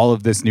all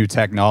of this new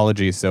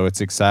technology, so it's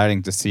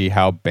exciting to see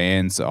how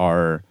bands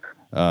are,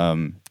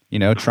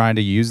 trying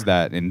to use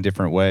that in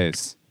different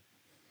ways.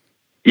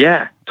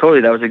 Yeah, totally.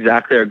 That was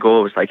exactly our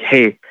goal. It was like,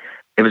 hey,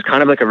 it was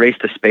kind of like a race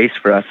to space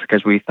for us,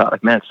 because we thought,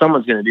 like, man,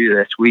 someone's going to do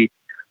this. We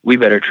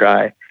better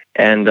try.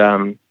 And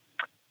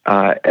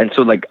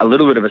so, like, a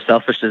little bit of a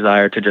selfish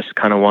desire to just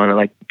kind of want to,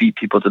 like, beat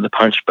people to the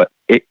punch, but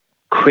it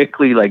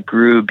quickly, like,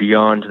 grew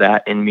beyond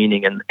that in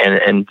meaning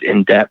and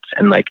in depth,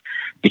 and, like,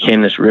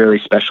 became this really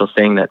special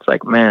thing that's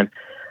like, man,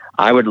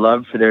 I would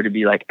love for there to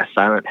be, like, a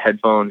silent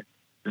headphone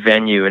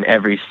venue in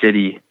every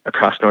city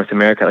across North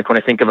America. Like, when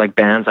I think of, like,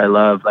 bands I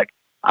love, like,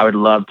 I would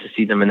love to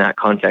see them in that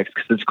context,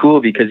 because it's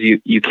cool because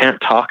you can't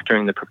talk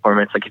during the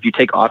performance. Like, if you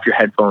take off your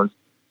headphones,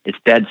 it's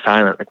dead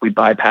silent. Like, we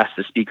bypassed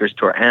the speakers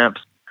to our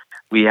amps.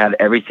 We had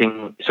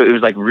everything. So it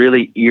was, like,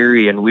 really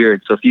eerie and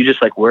weird. So if you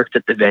just, like, worked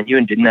at the venue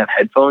and didn't have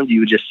headphones, you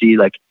would just see,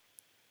 like,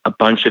 a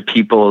bunch of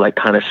people, like,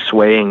 kind of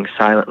swaying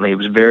silently. It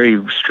was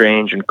very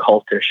strange and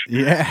cultish.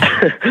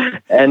 Yeah.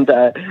 And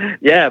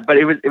but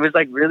it was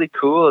like really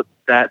cool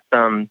that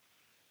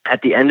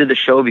at the end of the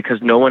show,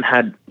 because no one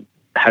had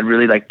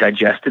really, like,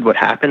 digested what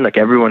happened, like,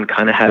 everyone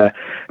kind of had a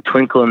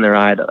twinkle in their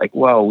eye that, like,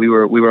 whoa, we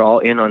were all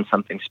in on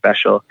something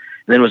special.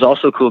 And then it was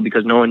also cool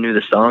because no one knew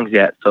the songs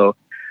yet. So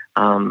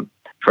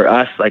for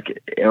us,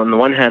 like, on the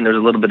one hand, there's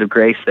a little bit of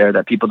grace there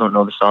that people don't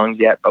know the songs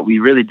yet, but we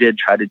really did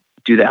try to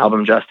do the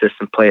album justice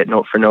and play it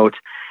note for note.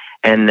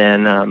 And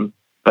then,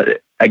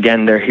 but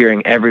again, they're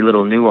hearing every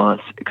little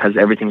nuance because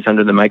everything's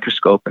under the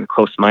microscope and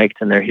close mic'd,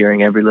 and they're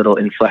hearing every little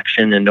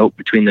inflection and note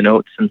between the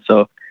notes. And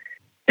so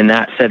in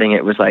that setting,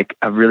 it was like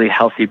a really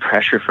healthy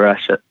pressure for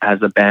us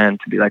as a band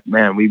to be like,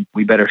 man,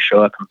 we better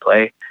show up and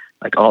play.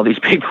 Like, all these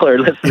people are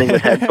listening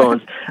with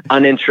headphones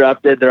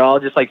uninterrupted. They're all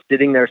just, like,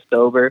 sitting there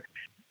sober.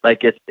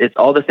 Like, it's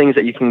all the things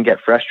that you can get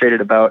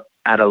frustrated about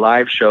at a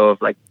live show, of,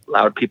 like,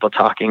 loud people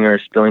talking or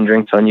spilling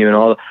drinks on you, and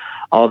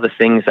all the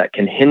things that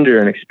can hinder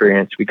an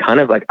experience. We kind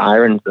of, like,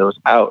 ironed those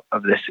out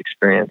of this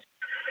experience.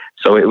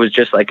 So it was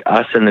just, like,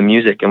 us and the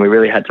music, and we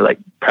really had to, like,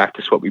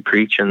 practice what we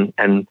preach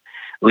and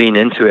lean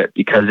into it,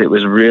 because it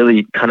was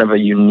really kind of a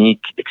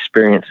unique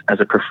experience as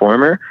a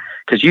performer.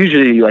 Because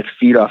usually you, like,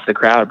 feed off the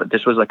crowd, but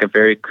this was, like, a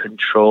very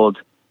controlled,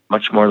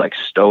 much more, like,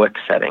 stoic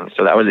setting.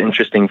 So that was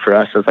interesting for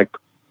us as, like,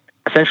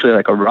 essentially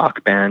like a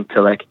rock band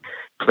to, like,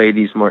 play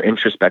these more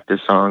introspective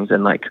songs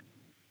and, like,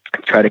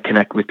 try to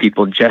connect with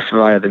people just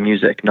via the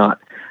music, not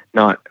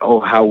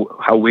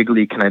how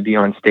wiggly can I be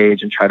on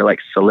stage and try to, like,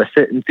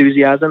 solicit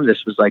enthusiasm.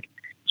 This was, like,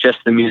 just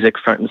the music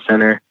front and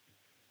center,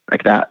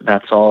 like that.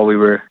 That's all we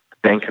were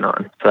banking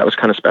on. So that was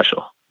kind of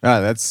special.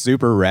 That's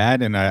super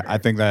rad, and I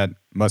think that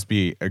must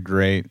be a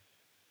great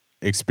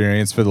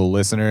experience for the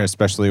listener,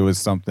 especially with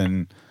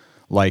something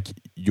like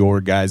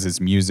your guys'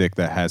 music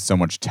that has so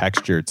much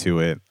texture to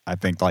it. I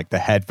think, like, the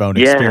headphone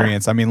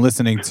experience. I mean,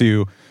 listening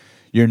to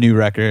your new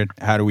record,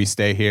 How Do We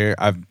Stay Here,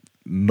 I've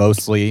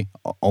mostly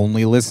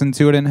only listened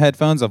to it in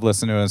headphones. I've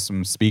listened to it in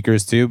some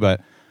speakers too,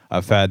 but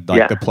I've had,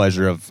 like, the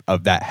pleasure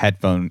of that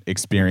headphone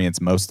experience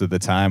most of the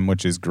time,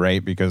 which is great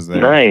because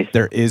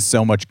there is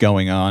so much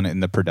going on in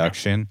the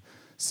production.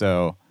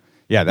 So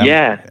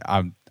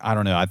I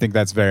don't know. I think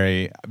that's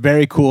very,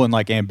 very cool and,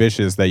 like,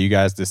 ambitious that you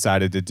guys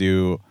decided to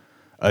do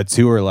a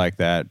tour like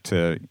that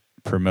to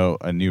promote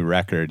a new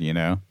record, you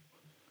know?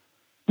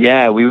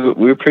 Yeah, we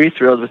were pretty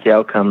thrilled with the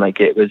outcome. Like,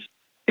 it was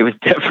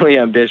definitely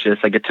ambitious.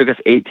 Like, it took us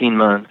 18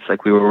 months.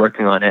 Like, we were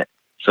working on it.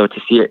 So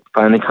to see it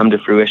finally come to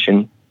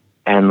fruition,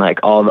 and, like,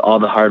 all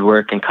the hard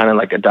work, and kind of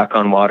like a duck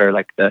on water,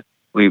 like,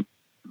 we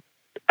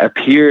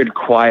appeared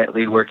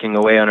quietly working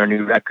away on our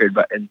new record,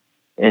 but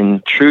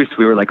in truth,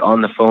 we were, like,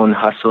 on the phone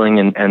hustling,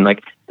 and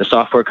like, the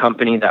software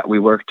company that we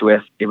worked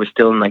with, it was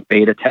still in, like,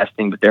 beta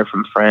testing, but they're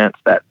from France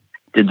that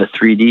did the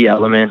 3D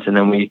elements. And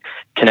then we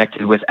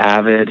connected with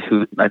Avid,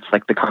 that's,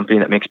 like, the company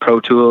that makes Pro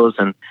Tools,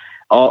 and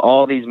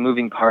all these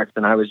moving parts.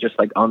 And I was just,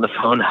 like, on the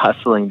phone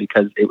hustling,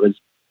 because it was,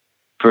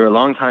 for a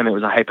long time, it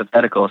was a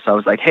hypothetical. So I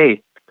was like,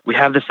 hey, we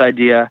have this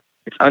idea.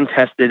 It's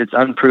untested. It's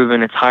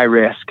unproven. It's high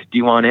risk. Do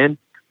you want in?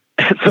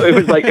 So it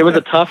was like, it was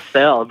a tough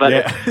sell,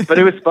 but but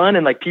it was fun,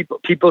 and, like,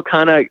 people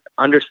kind of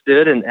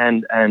understood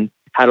and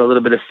had a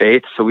little bit of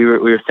faith. So we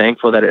were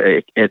thankful that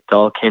it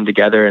all came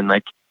together, and,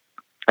 like,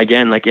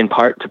 again, like, in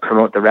part to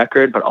promote the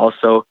record, but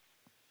also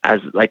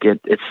as, like,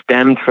 it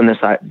stemmed from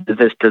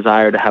this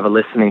desire to have a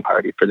listening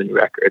party for the new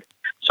record.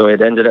 So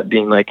it ended up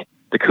being, like,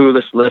 the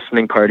coolest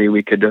listening party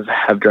we could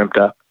have dreamt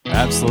up.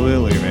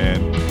 Absolutely,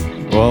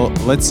 man. Well,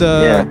 let's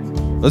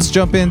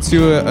jump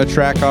into a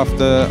track off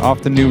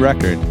the new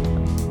record.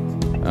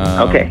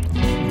 Okay.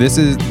 This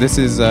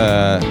is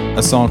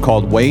a song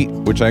called Wait,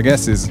 which I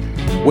guess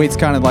Wait's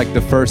kind of like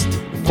the first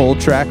full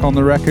track on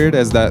the record,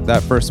 as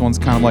that first one's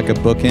kind of like a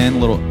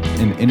bookend,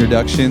 an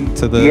introduction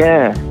to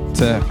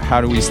to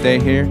How Do We Stay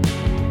Here.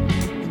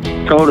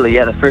 Totally,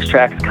 yeah. The first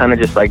track is kind of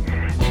just, like,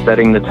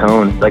 setting the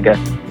tone. It's like a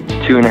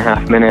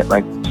 2.5 minute,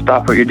 like,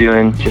 stop what you're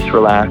doing, just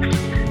relax,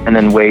 and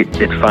then wait.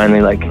 It's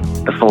finally like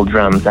the full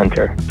drums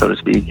enter, so to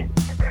speak.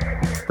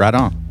 Right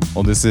on.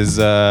 Well, this is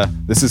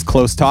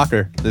Close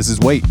Talker. This is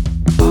Wait.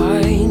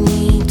 I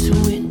need to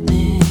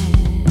witness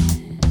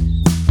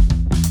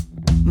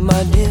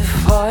my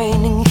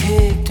defining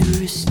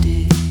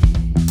characteristic.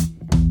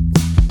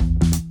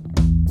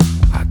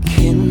 I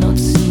cannot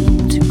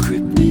seem to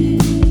grip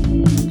it.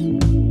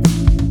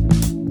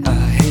 I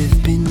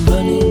have been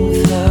running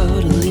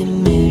without a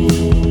limit.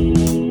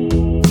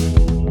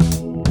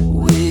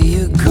 Where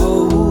you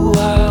go,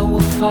 I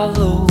will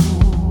follow.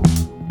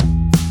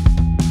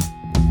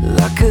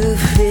 Like a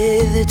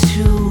feather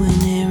to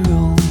an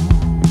arrow,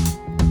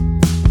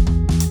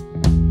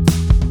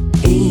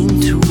 aim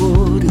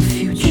toward a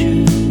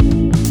future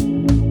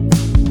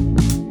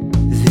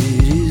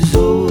that is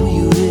all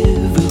you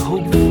ever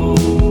hoped for.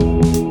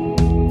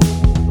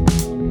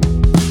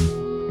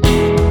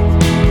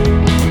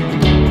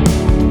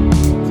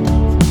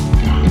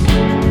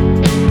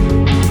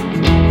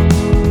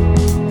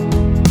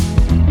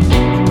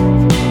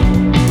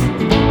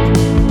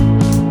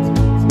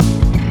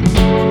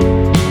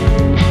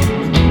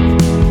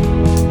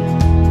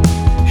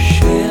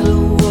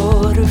 Shallow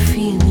water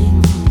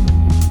feeling,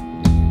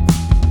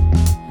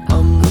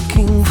 I'm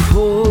looking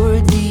for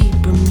a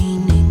deeper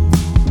meaning.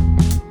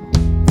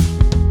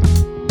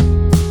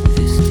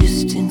 This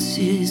distance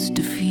is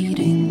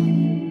defeating.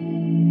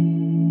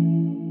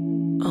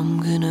 I'm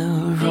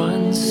gonna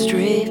run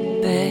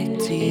straight back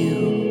to you.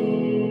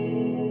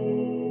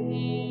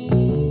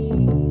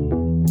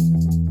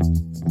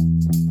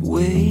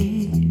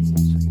 Wait,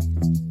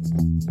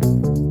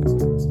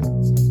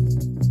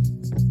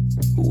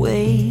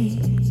 wait,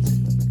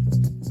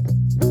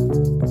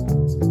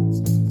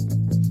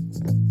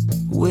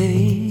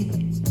 wait,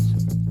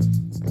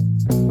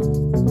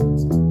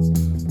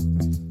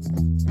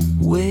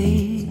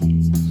 wait,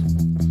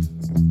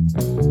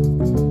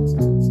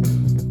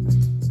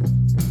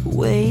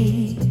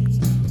 wait,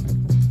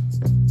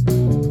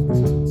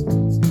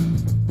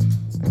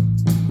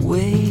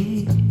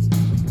 wait,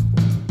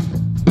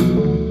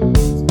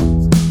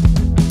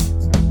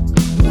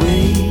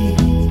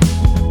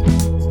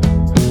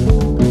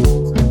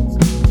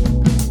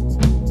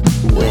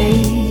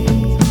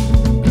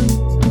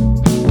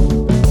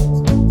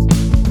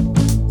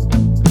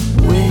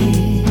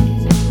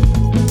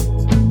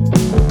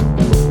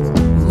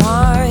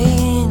 my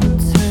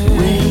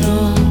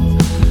internal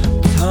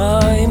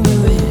timer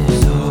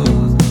is off.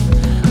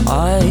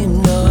 I'm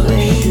not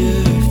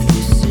sure if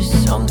this is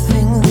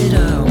something that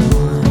I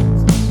want,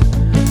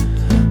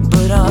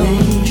 but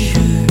I'm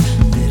sure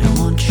that I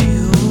want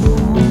you.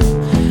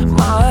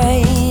 My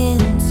internal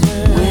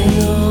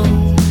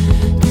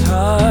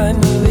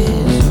timer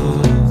is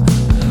off.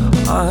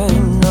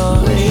 I'm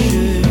not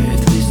sure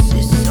if this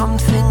is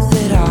something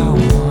that I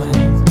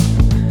want,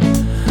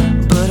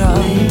 but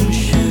I'm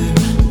sure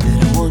that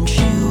I want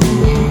you.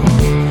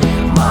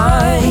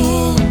 My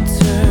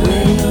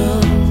internal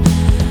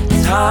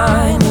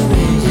timer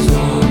is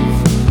off.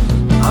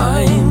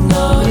 I'm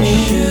not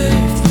sure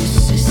if this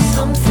is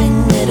something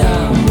that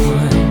I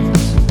want,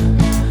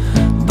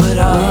 but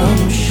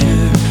I'm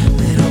sure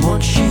that I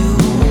want you.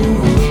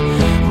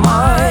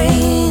 My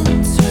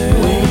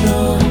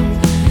internal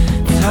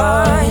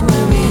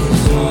timer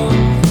is off.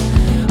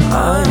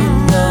 I'm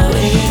not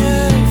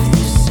sure if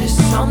this is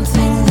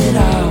something that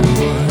I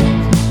want,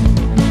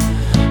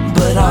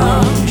 but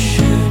I'm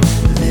sure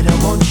that I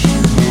want you.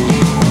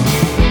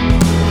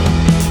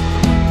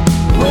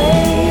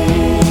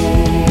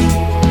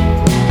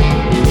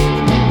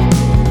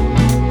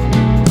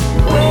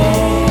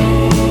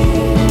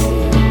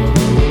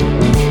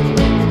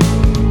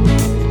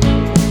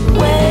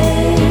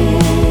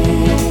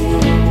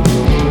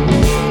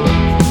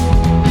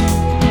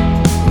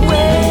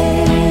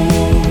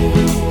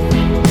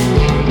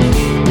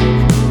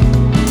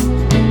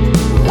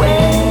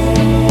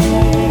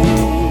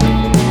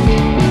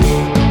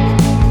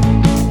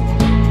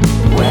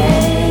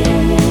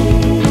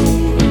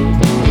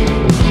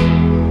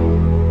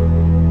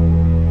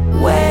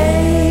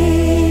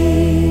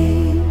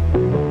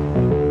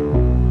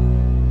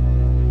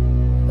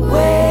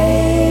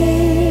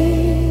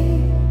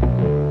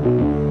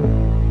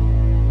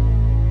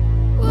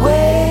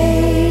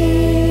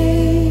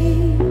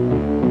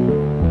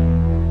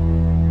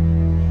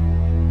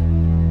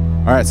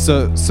 All right,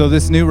 so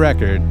this new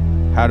record,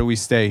 How Do We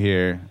Stay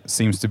Here,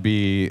 seems to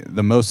be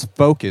the most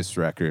focused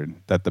record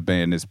that the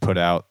band has put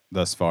out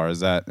thus far.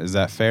 Is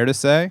that fair to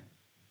say?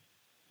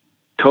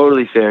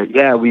 Totally fair.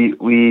 Yeah,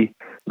 we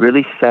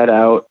really set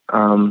out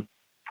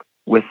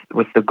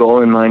with the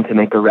goal in mind to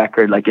make a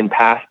record. Like in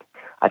past,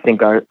 I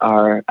think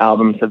our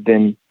albums have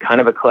been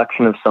kind of a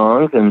collection of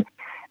songs and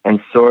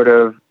sort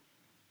of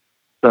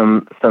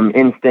some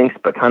instincts,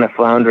 but kind of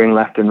floundering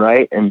left and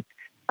right. And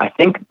I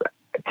think,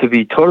 to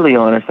be totally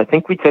honest, I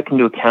think we took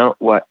into account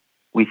what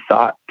we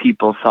thought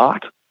people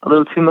thought a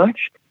little too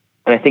much.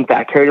 And I think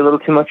that carried a little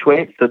too much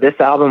weight. So this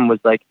album was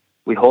like,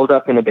 we holed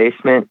up in a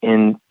basement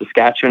in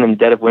Saskatchewan in the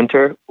dead of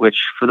winter,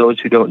 which for those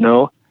who don't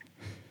know,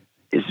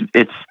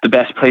 it's the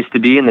best place to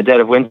be in the dead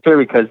of winter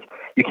because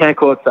you can't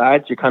go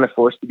outside. So you're kind of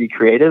forced to be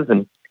creative.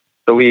 And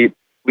so we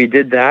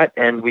did that,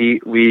 and we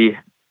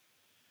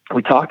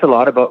talked a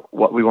lot about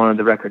what we wanted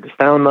the record to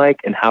sound like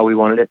and how we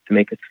wanted it to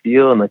make us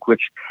feel and like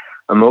which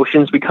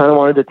emotions we kind of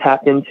wanted to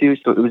tap into.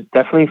 So it was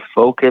definitely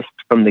focused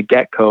from the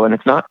get-go, and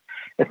it's not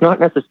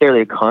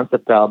necessarily a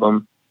concept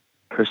album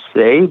per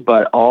se,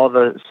 but all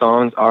the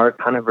songs are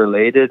kind of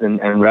related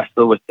and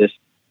wrestle with this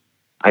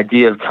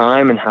idea of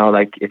time and how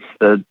like it's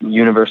the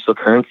universal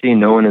currency.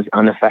 No one is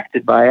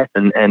unaffected by it,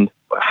 and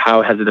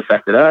how has it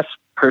affected us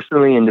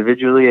personally,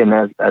 individually, and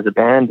as a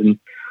band, and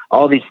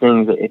all these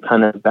things. It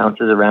kind of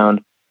bounces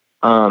around.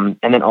 And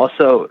then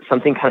also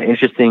something kind of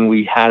interesting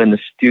we had in the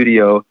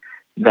studio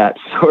that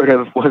sort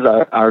of was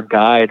our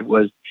guide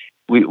was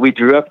we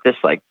drew up this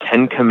like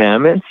 10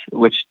 commandments,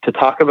 which to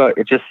talk about,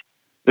 it just,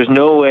 there's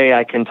no way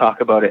I can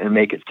talk about it and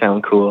make it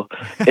sound cool.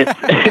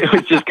 It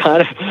was just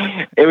kind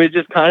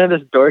of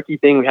this dorky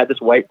thing. We had this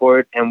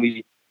whiteboard and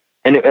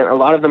a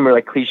lot of them were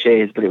like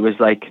cliches, but it was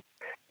like,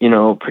 you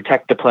know,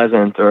 protect the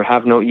pleasant or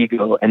have no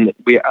ego. And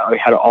we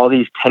had all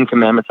these 10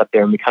 commandments up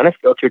there, and we kind of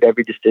filtered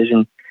every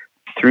decision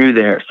through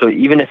there. So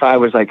even if I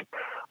was like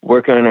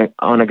working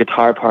on a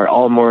guitar part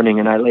all morning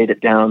and I laid it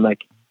down,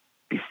 like,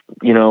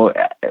 you know,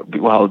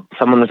 while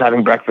someone was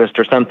having breakfast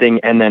or something,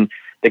 and then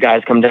the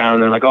guys come down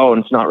and they're like, oh,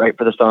 it's not right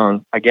for the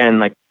song. Again,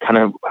 like kind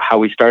of how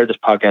we started this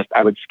podcast,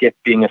 I would skip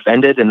being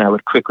offended and I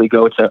would quickly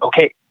go to,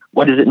 okay,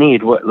 what does it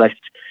need?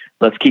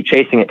 Let's keep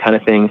chasing it kind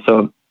of thing.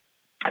 So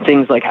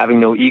things like having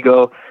no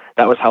ego,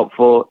 that was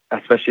helpful,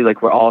 especially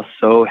like we're all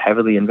so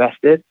heavily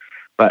invested.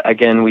 But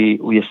again,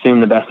 we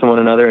assume the best in one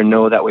another and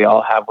know that we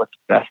all have what's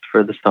best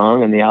for the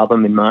song and the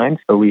album in mind.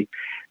 So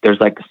there's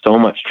like so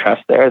much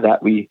trust there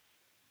that we're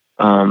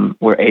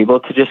able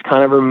to just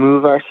kind of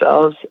remove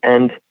ourselves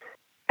and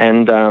I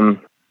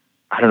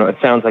don't know, it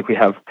sounds like we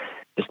have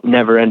just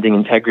never ending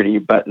integrity,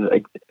 but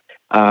like,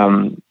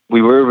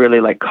 we were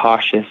really like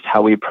cautious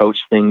how we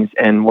approach things.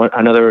 And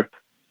another,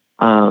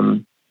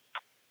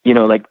 you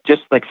know, like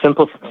just like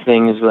simple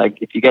things, like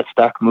if you get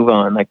stuck, move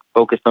on, like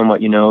focus on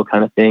what you know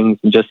kind of things,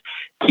 and just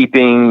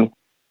keeping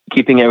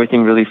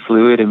everything really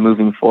fluid and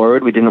moving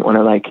forward. We didn't want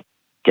to like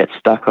get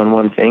stuck on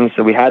one thing.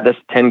 So we had this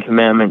 10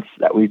 commandments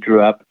that we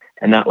drew up,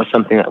 and that was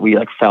something that we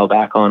like fell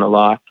back on a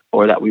lot,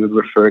 or that we would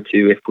refer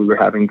to if we were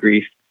having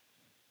grief.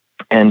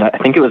 And I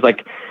think it was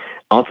like,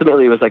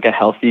 ultimately it was like a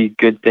healthy,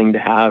 good thing to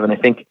have. And I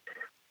think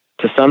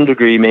to some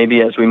degree,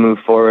 maybe as we move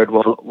forward,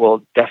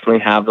 we'll definitely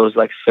have those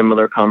like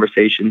similar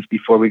conversations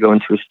before we go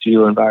into a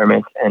studio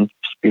environment and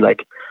just be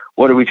like,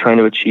 what are we trying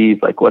to achieve?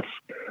 Like, what's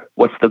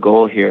the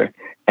goal here?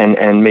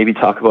 And maybe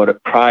talk about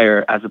it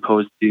prior as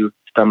opposed to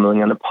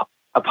stumbling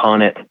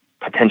upon it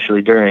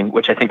potentially during,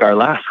 which I think our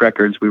last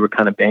records, we were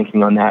kind of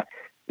banking on that.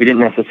 We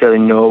didn't necessarily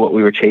know what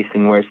we were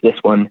chasing, whereas this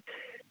one,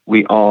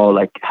 we all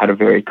like had a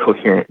very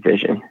coherent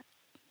vision.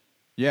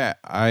 Yeah,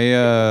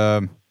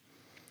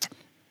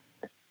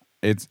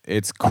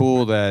 it's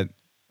cool that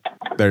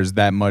there's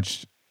that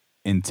much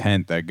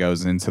intent that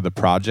goes into the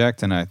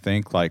project, and I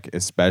think like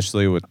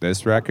especially with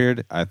this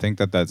record, I think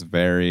that's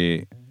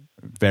very,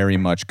 very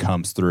much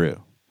comes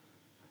through.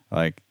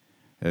 Like,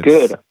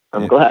 good.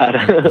 I'm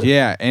glad.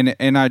 Yeah,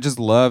 and I just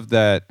love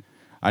that.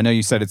 I know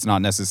you said it's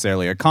not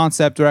necessarily a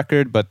concept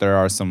record, but there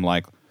are some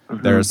like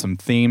there are some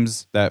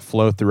themes that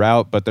flow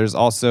throughout, but there's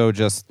also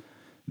just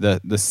the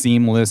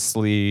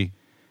seamlessly,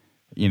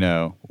 you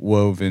know,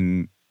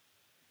 woven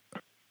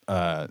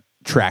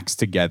tracks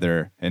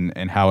together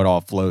and how it all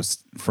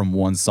flows from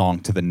one song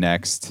to the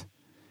next.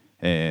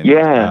 And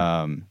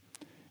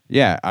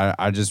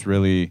I just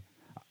really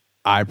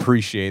I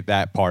appreciate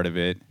that part of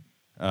it.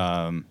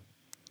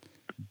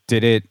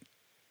 Did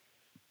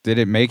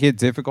it make it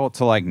difficult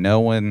to like know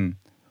when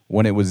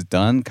it was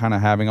done, kind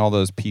of having all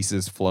those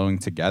pieces flowing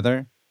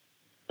together?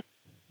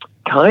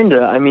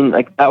 Kinda. I mean,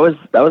 like that was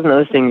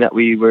another thing that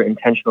we were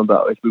intentional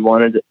about. Is we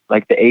wanted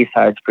like the A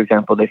sides, for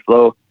example, they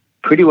flow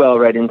pretty well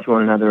right into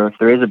one another. If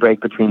there is a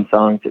break between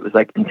songs, it was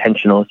like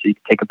intentional, so you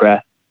could take a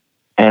breath.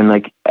 And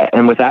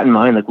with that in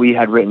mind, like we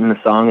had written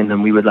the song and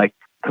then we would like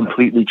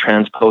completely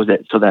transpose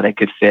it so that it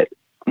could fit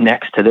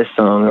next to this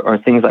song or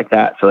things like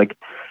that. So like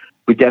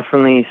we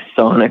definitely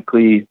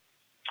sonically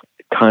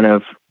kind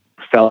of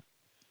felt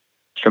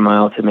extra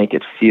mile to make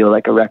it feel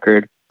like a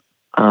record.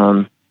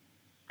 And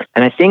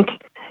I think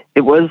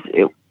it was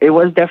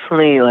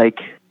definitely like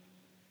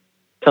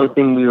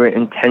something we were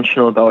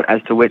intentional about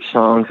as to which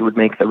songs would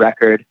make the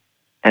record.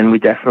 And we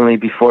definitely,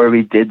 before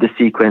we did the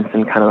sequence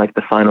and kind of like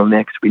the final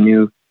mix, we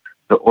knew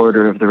the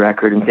order of the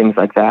record and things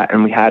like that.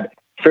 And we had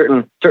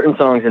certain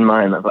songs in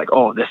mind of like,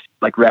 oh, this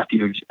like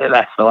Refuge,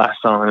 that's the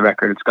last song on the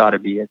record. It's gotta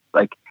be. It's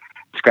like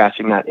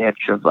scratching that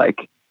itch of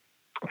like,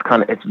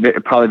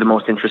 it's probably the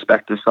most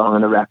introspective song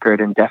on the record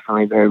and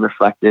definitely very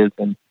reflective.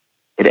 And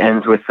it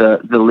ends with the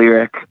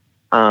lyric,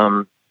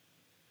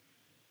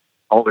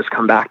 always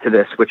come back to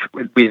this, which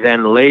we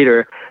then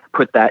later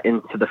put that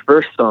into the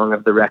first song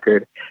of the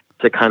record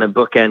to kind of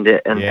bookend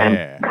it and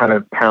kind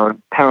of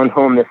pound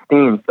home this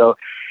theme. So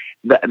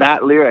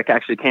that lyric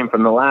actually came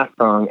from the last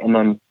song. And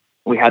then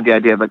we had the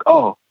idea of like,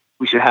 oh,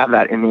 we should have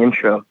that in the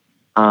intro,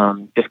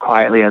 just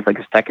quietly as like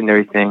a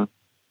secondary thing.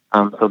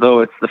 So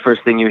though it's the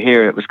first thing you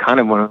hear, it was kind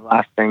of one of the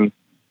last things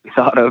we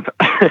thought of.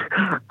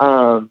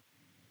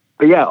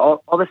 But yeah,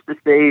 all this to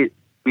say,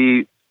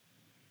 we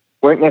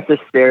weren't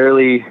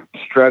necessarily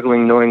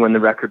struggling knowing when the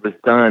record was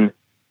done.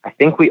 I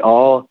think we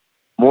all,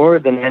 more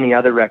than any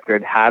other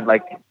record, had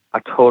like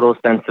a total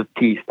sense of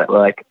peace that we're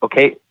like,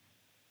 okay,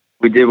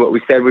 we did what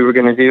we said we were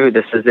going to do.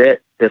 This is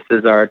it. This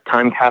is our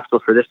time capsule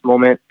for this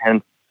moment.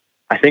 And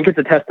I think it's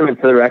a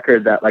testament to the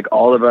record that like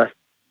all of us,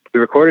 we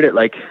recorded it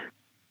like,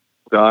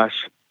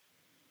 gosh,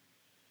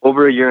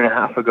 over a year and a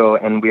half ago,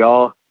 and we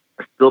all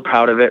are still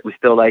proud of it. We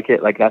still like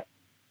it. Like that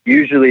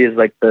usually is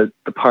like the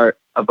part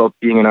about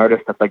being an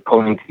artist that's like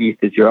pulling teeth,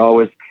 is you're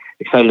always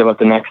excited about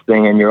the next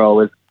thing, and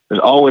there's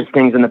always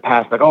things in the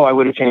past like, oh, I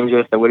would have changed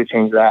this, I would have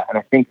changed that. And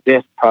I think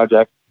this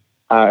project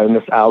and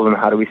this album,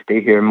 How Do We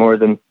Stay Here, more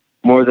than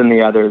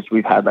the others,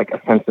 we've had like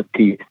a sense of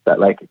peace that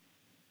like,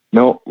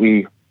 no,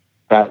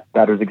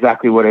 that is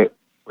exactly what it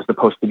was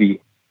supposed to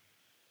be.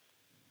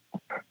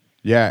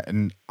 Yeah,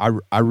 and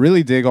I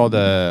really dig all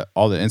the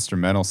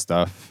instrumental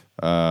stuff.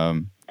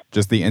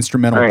 Just the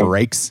instrumental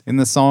breaks in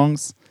the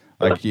songs.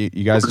 Like you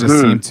guys just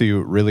seem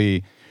to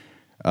really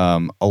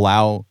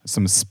allow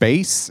some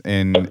space,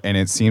 and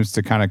it seems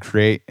to kind of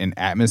create an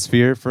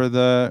atmosphere for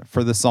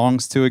the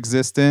songs to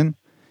exist in.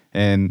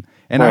 And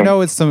I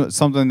know it's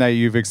something that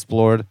you've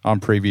explored on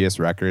previous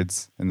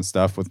records and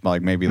stuff with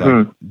like maybe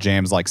like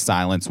jams like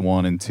Silence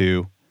 1 and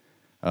 2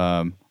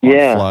 on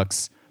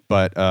Flux.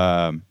 But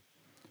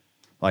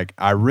like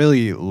I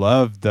really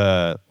love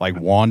the like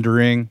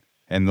Wandering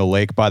and The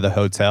Lake by the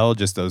Hotel,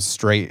 just those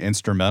straight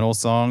instrumental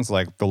songs.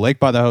 Like The Lake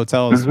by the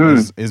Hotel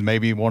is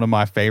maybe one of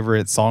my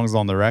favorite songs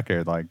on the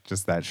record. Like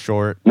just that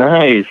short,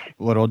 nice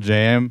little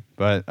jam.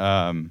 But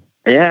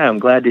yeah, I'm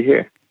glad to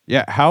hear.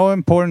 Yeah, how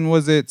important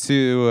was it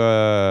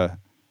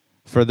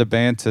for the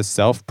band to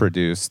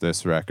self-produce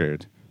this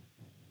record?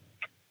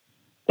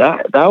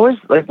 That was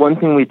like one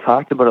thing we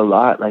talked about a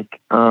lot.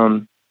 Like,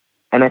 and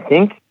I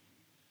think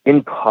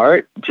in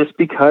part just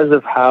because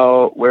of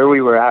where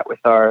we were at with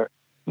our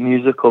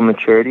musical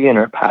maturity and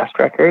our past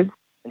records,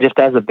 just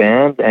as a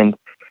band, and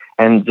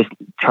just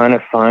trying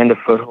to find a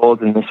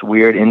foothold in this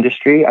weird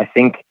industry. I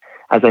think,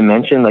 as I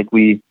mentioned, like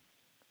we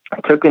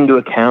took into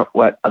account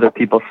what other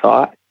people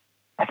thought,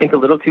 I think a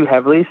little too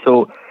heavily.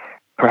 So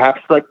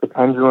perhaps like the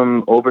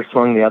pendulum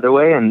overswung the other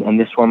way. And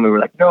this one we were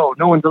like, no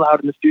one's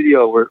allowed in the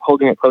studio. We're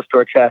holding it close to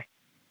our chest.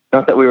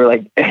 Not that we were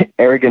like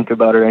arrogant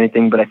about it or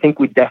anything, but I think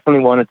we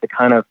definitely wanted to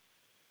kind of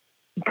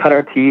cut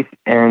our teeth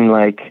and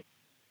like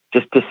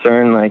just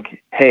discern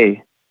like,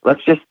 hey,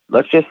 let's just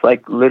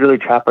like literally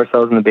trap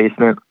ourselves in the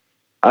basement.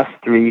 Us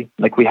three,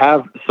 like we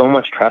have so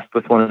much trust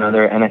with one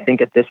another. And I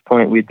think at this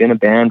point we'd been a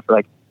band for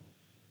like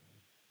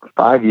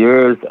 5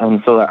 years.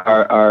 And so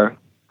our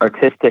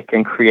artistic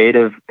and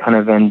creative kind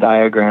of Venn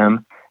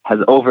diagram has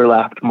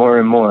overlapped more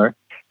and more,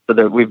 so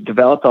that we've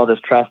developed all this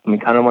trust, and we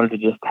kind of wanted to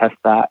just test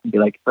that and be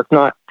like, let's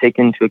not take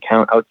into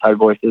account outside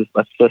voices.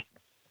 Let's just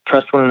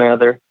trust one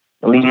another,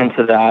 lean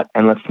into that,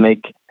 and let's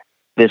make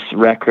this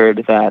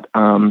record that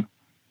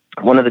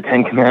one of the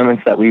 10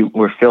 commandments that we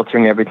were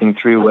filtering everything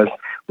through was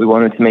we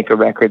wanted to make a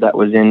record that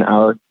was in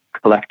our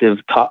collective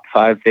top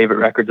 5 favorite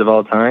records of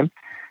all time,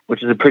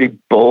 which is a pretty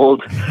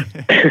bold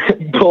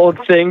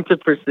thing to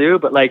pursue.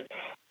 But like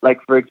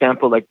for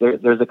example, like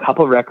there's a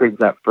couple records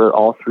that for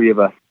all three of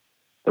us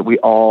that we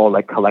all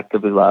like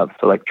collectively love.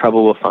 So like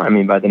Trouble Will Find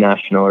Me by The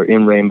National, or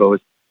In Rainbows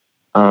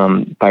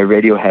by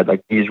Radiohead.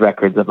 Like these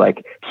records have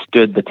like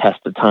stood the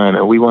test of time,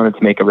 and we wanted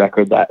to make a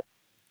record that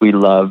we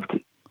loved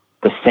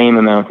the same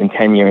amount in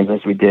 10 years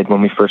as we did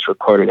when we first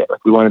recorded it.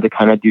 Like we wanted to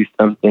kind of do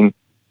something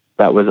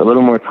that was a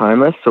little more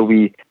timeless. So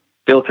we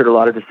filtered a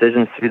lot of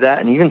decisions through that.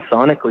 And even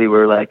sonically,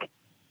 we're like,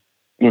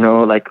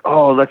 like,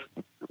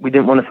 we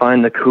didn't want to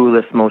find the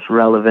coolest, most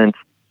relevant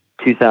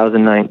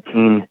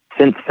 2019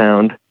 synth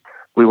sound.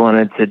 We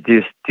wanted to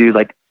do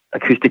like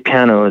acoustic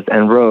pianos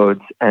and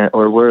Rhodes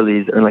or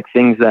Whirlies, and like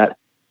things that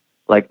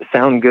like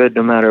sound good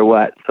no matter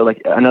what. So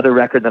like another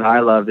record that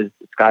I love is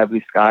Sky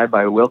Blue Sky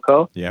by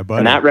Wilco. Yeah, buddy.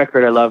 And that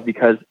record I love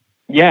because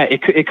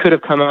it could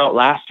have come out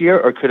last year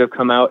or could have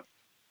come out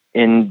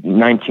in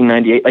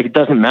 1998. Like it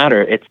doesn't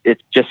matter.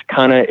 It's just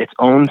kind of its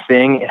own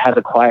thing. It has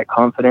a quiet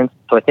confidence.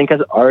 So I think as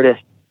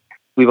artists,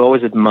 we've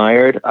always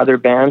admired other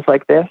bands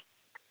like this.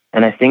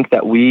 And I think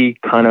that we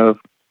kind of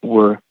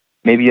were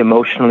maybe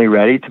emotionally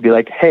ready to be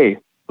like, hey,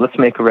 let's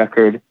make a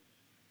record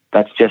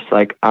that's just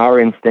like our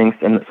instincts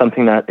and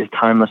something that is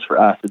timeless for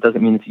us. It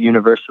doesn't mean it's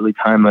universally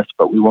timeless,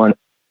 but we want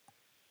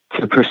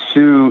to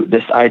pursue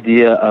this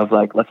idea of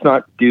like, let's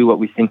not do what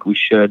we think we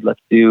should.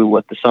 Let's do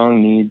what the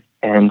song needs,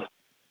 and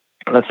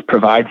let's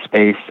provide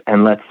space,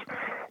 and let's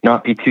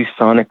not be too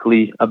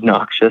sonically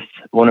obnoxious.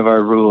 One of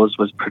our rules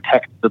was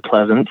protect the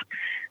pleasant.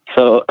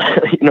 So,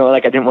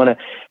 like I didn't want to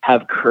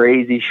have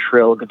crazy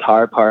shrill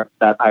guitar parts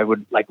that I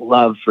would like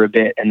love for a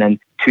bit, and then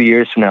 2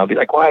 years from now I'll be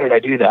like, why did I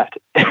do that?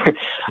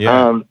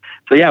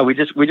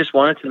 We just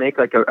wanted to make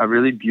like a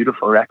really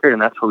beautiful record, and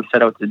that's what we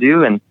set out to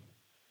do. And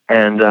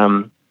and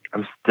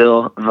I'm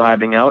still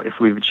vibing out if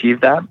we've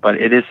achieved that.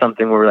 But it is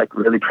something we're like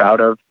really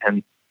proud of,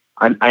 and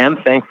I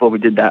am thankful we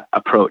did that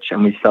approach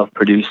and we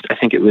self-produced. I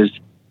think it was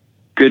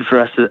good for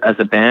us as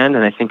a band,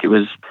 and I think it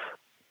was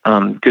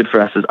good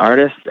for us as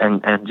artists,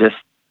 and just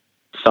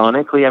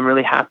sonically, I'm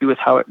really happy with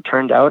how it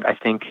turned out. I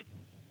think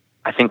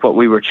what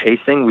we were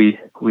chasing, we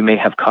may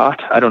have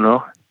caught. I don't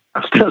know.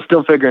 I'm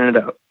still figuring it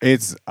out.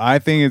 I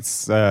think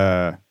it's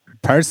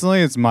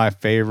personally, it's my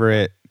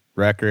favorite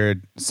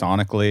record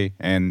sonically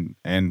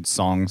and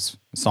song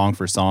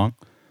for song,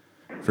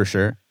 for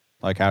sure.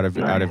 Like out of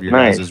your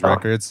guys'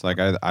 records, like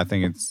I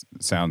think it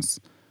sounds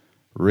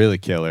really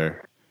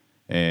killer.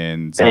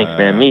 And thanks,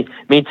 man. Me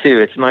too.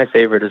 It's my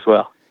favorite as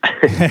well.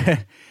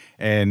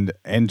 and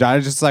I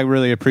just like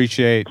really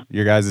appreciate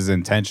your guys'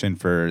 intention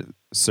for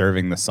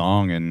serving the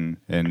song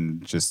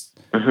and just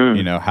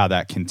you know how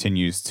that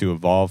continues to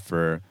evolve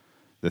for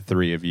the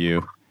three of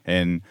you.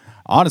 And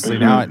honestly,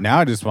 now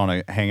I just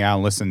want to hang out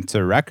and listen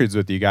to records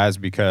with you guys,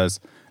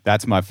 because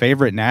that's my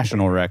favorite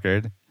national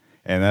record,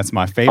 and that's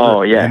my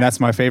favorite. And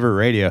that's my favorite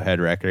Radiohead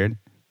record.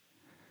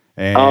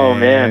 And, oh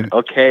man,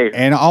 okay.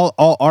 And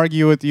I'll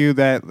argue with you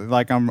that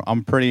like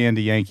I'm pretty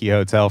into Yankee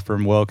Hotel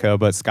from Wilco,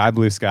 but Sky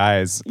Blue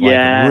Sky is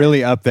like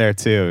really up there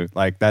too.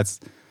 Like that's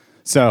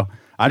so.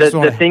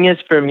 The thing is,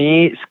 for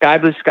me, Sky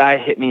Blue Sky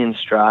hit me in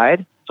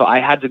stride, so I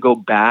had to go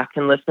back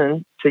and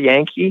listen to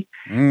Yankee.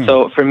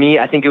 So for me,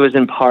 I think it was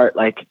in part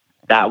like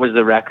that was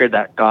the record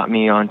that got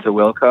me onto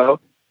Wilco.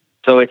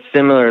 So it's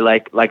similar,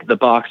 like The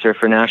Boxer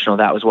for National.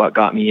 That was what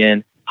got me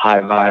in.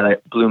 High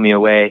Violet blew me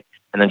away.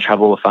 And then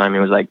Trouble Will Find Me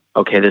was like,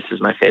 okay, this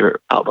is my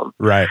favorite album.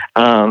 Right.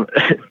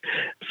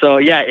 So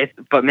yeah,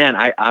 but man,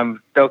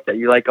 I'm stoked that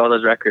you like all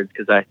those records,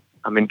 because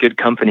I'm in good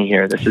company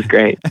here. This is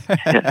great.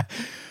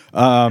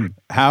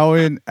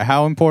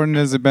 How important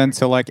has it been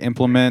to like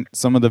implement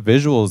some of the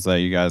visuals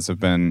that you guys have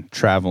been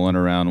traveling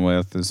around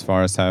with, as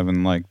far as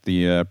having like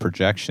the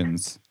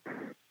projections?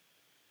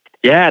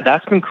 Yeah,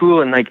 that's been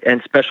cool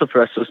and special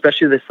for us. So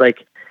especially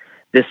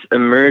this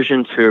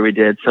immersion tour we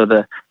did. So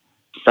the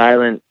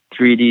silent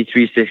 3D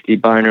 360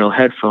 binaural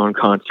headphone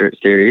concert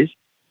series.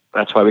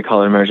 That's why we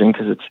call it immersion,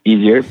 because it's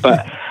easier.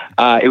 But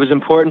it was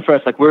important for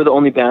us. Like, we're the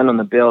only band on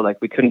the bill. Like,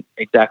 we couldn't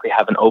exactly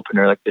have an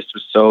opener. Like, this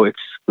was so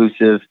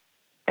exclusive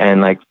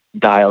and like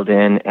dialed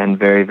in and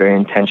very, very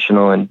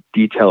intentional and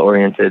detail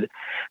oriented.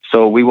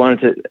 So we wanted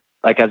to,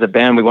 like, as a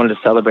band, we wanted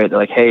to celebrate that,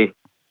 like, hey,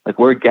 like,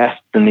 we're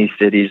guests in these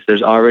cities.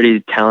 There's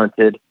already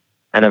talented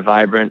and a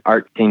vibrant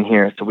art scene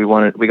here. So we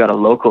got a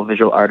local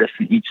visual artist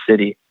in each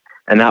city.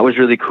 And that was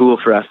really cool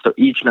for us. So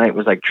each night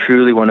was like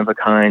truly one of a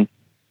kind.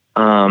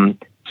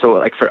 So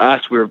like for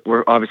us, we're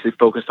obviously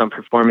focused on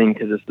performing,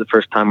 because it's the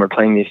first time we're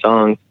playing these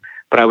songs.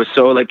 But I was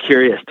so like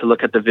curious to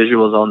look at the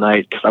visuals all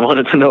night, because I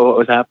wanted to know what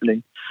was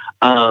happening.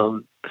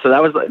 So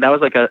that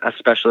was like a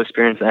special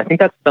experience. And I think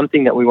that's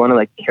something that we want to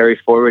like carry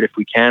forward if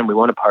we can. We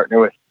want to partner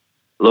with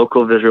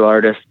local visual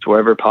artists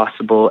wherever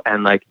possible,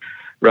 and like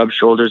rub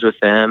shoulders with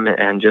them,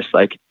 and just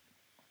like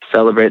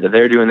celebrate that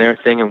they're doing their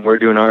thing and we're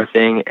doing our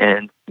thing,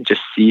 and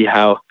just see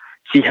how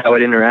it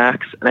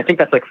interacts. And I think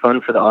that's like fun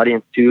for the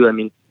audience too. I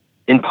mean,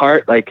 in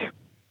part, like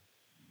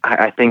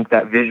I think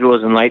that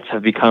visuals and lights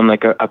have become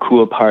like a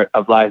cool part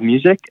of live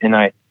music, and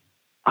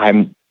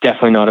I'm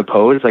definitely not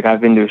opposed. Like,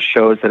 I've been to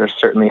shows that are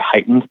certainly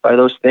heightened by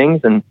those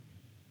things, and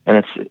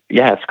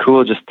it's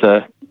cool just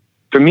to.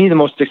 For me, the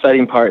most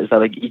exciting part is that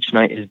like each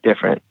night is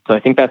different. So I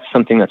think that's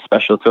something that's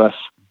special to us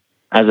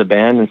as a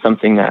band, and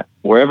something that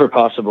wherever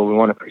possible we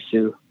want to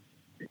pursue.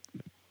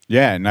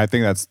 Yeah, and I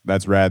think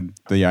that's rad,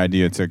 the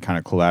idea to kind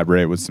of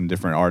collaborate with some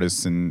different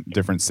artists in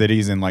different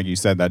cities, and like you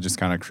said, that just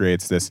kind of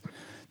creates this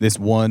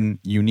one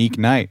unique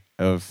night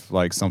of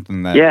like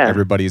something that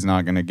everybody's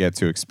not going to get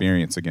to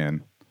experience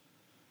again.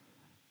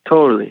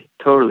 Totally,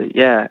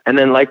 yeah. And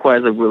then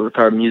likewise, like with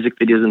our music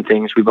videos and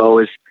things, we've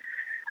always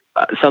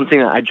something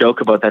that I joke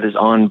about that is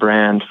on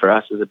brand for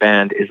us as a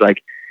band is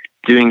like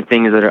doing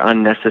things that are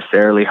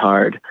unnecessarily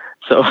hard.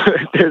 So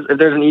if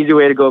there's an easy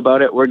way to go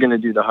about it, we're going to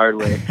do the hard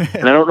way.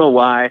 And I don't know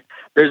why.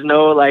 There's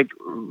no like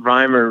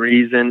rhyme or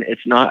reason.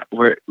 It's not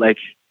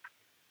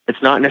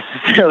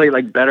necessarily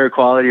like better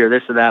quality or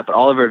this or that, but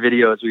all of our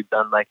videos we've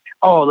done like,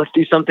 oh, let's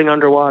do something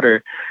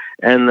underwater.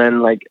 And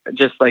then like,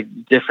 just like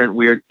different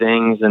weird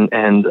things.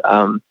 And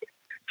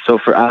so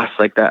for us,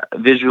 like that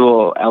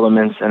visual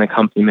elements and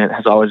accompaniment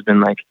has always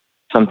been like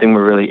something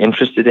we're really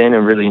interested in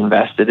and really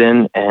invested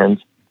in.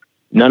 And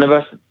none of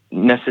us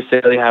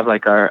necessarily have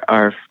like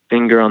our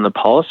finger on the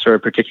pulse or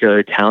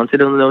particularly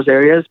talented in those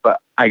areas,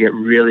 but I get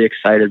really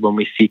excited when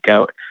we seek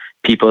out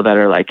people that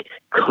are like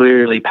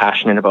clearly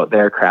passionate about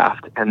their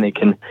craft and they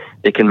can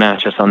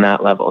match us on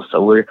that level.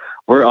 So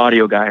we're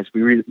audio guys.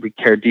 We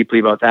care deeply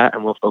about that,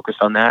 and we'll focus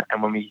on that.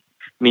 And when we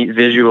meet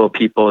visual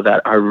people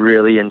that are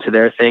really into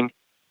their thing,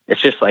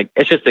 it's just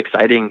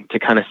exciting to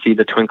kind of see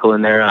the twinkle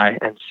in their eye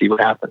and see what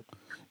happens.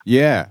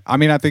 Yeah. I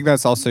mean, I think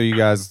that's also you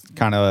guys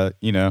kind of,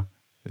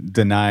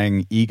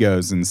 denying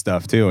egos and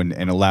stuff too,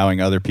 and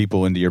allowing other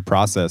people into your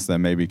process that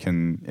maybe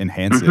can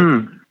enhance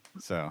it.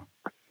 So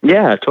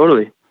yeah,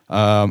 totally.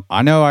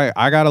 I know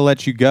I got to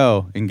let you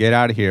go and get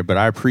out of here, but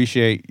I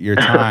appreciate your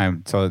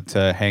time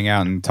to hang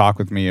out and talk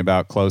with me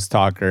about Close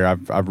Talker.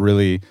 I've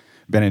really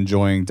been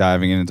enjoying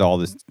diving into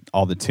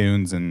all the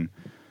tunes, and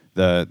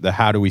the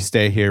How Do We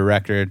Stay Here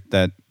record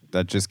that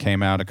just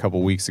came out a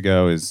couple weeks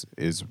ago is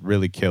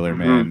really killer,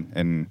 man.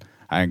 And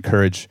I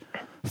encourage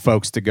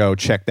folks to go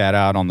check that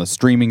out on the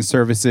streaming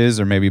services,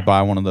 or maybe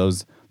buy one of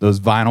those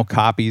vinyl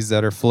copies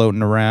that are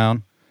floating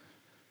around.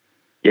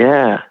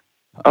 Yeah.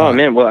 Oh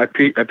man, well I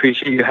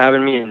appreciate you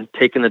having me and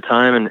taking the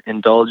time and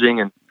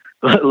indulging and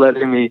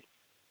letting me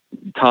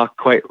talk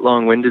quite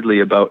long-windedly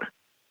about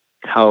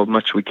how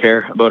much we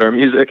care about our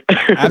music.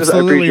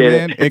 Absolutely,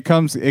 man. It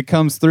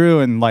comes through,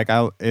 and like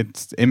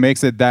it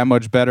makes it that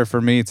much better for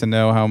me to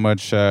know how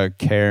much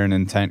care and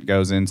intent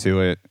goes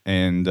into it,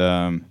 and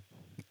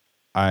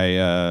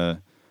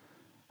I'm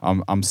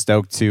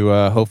stoked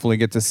to hopefully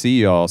get to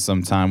see y'all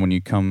sometime when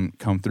you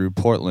come through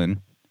Portland.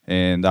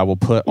 And I will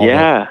put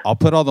I'll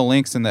put all the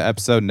links in the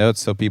episode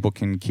notes so people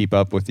can keep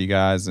up with you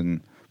guys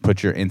and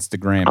put your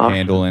Instagram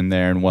handle in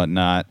there and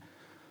whatnot.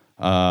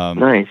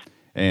 Nice.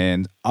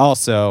 And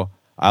also,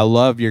 I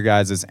love your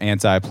guys'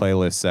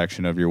 anti-playlist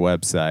section of your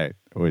website,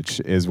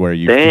 which is where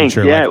you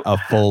feature like a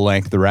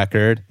full-length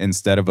record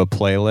instead of a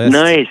playlist.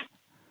 Nice.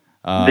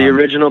 The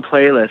original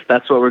playlist.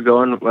 That's what we're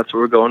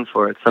going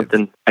for. It's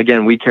something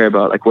again we care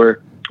about. Like we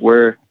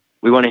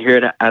want to hear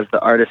it as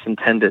the artist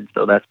intended.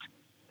 So that's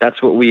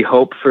what we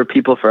hope for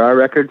people for our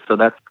records. So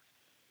that's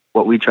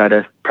what we try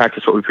to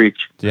practice, what we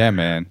preach. Yeah,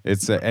 man.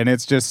 It's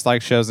just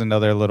like shows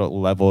another little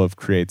level of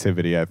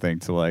creativity, I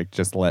think, to like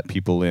just let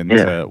people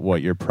into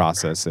what your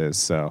process is.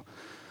 So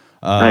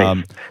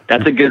nice.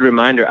 That's a good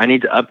reminder. I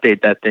need to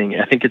update that thing.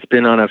 I think it's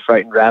been on a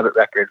Frightened Rabbit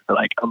record for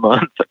like a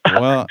month.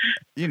 Well,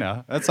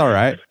 that's all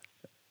right.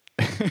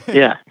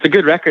 Yeah, it's a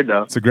good record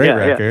though. It's a great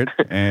record.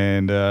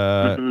 And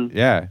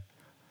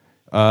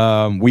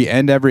we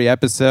end every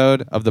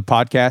episode of the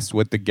podcast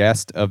with the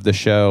guest of the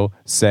show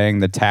saying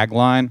the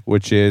tagline,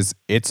 which is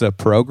 "It's a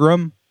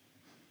program."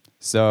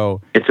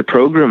 So it's a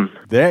program.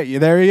 There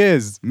he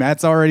is.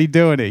 Matt's already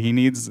doing it. He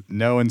needs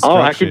no instruction.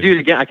 Oh, I can do it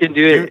again. I can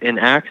do it in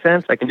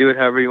accents. I can do it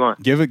however you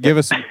want. Give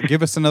us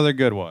another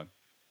good one.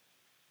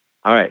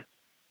 All right.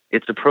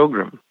 It's a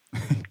program.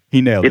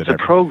 He nailed it. It's a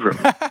program.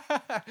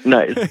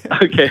 Nice.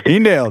 Okay. He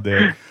nailed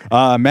it.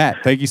 Matt,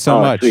 thank you so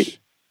much. Sweet.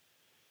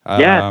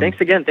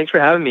 Thanks again. Thanks for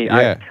having me.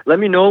 Yeah. Let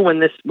me know when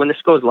this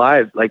goes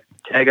live. Like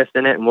tag us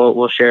in it, and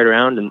we'll share it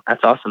around, and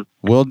that's awesome.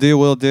 We'll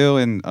do,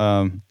 and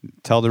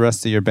tell the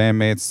rest of your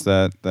bandmates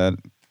that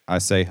I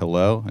say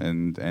hello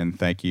and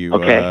thank you.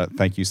 Okay.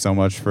 Thank you so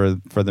much for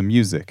the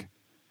music.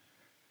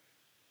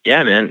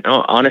 Yeah, man.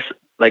 No, honestly,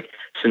 like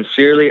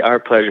sincerely, our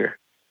pleasure.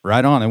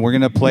 Right on, and we're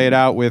gonna play it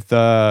out with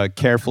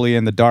 "Carefully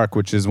in the Dark,"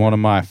 which is one of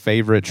my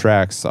favorite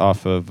tracks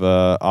off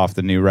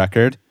the new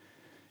record.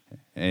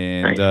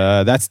 And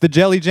that's the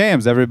Jelly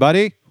Jams,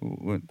 everybody.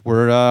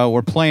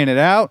 We're playing it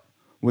out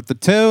with the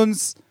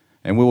tunes,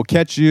 and we will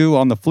catch you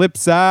on the flip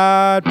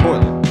side,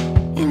 Portland.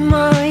 In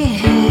my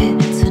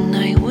head,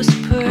 tonight was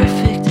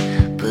perfect,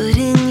 but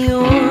in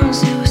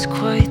yours, it was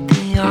quite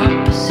the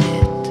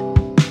opposite.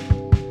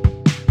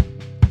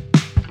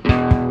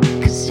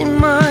 'Cause in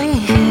my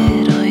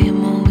head, I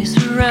am always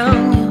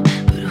around you,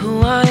 but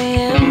who I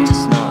am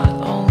does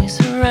not always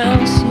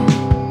surround you.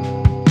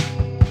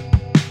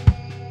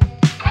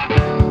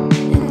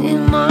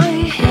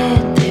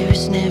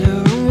 Never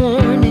a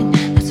warning.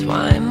 That's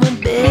why I'm a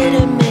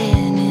better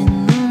man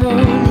in the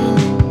morning.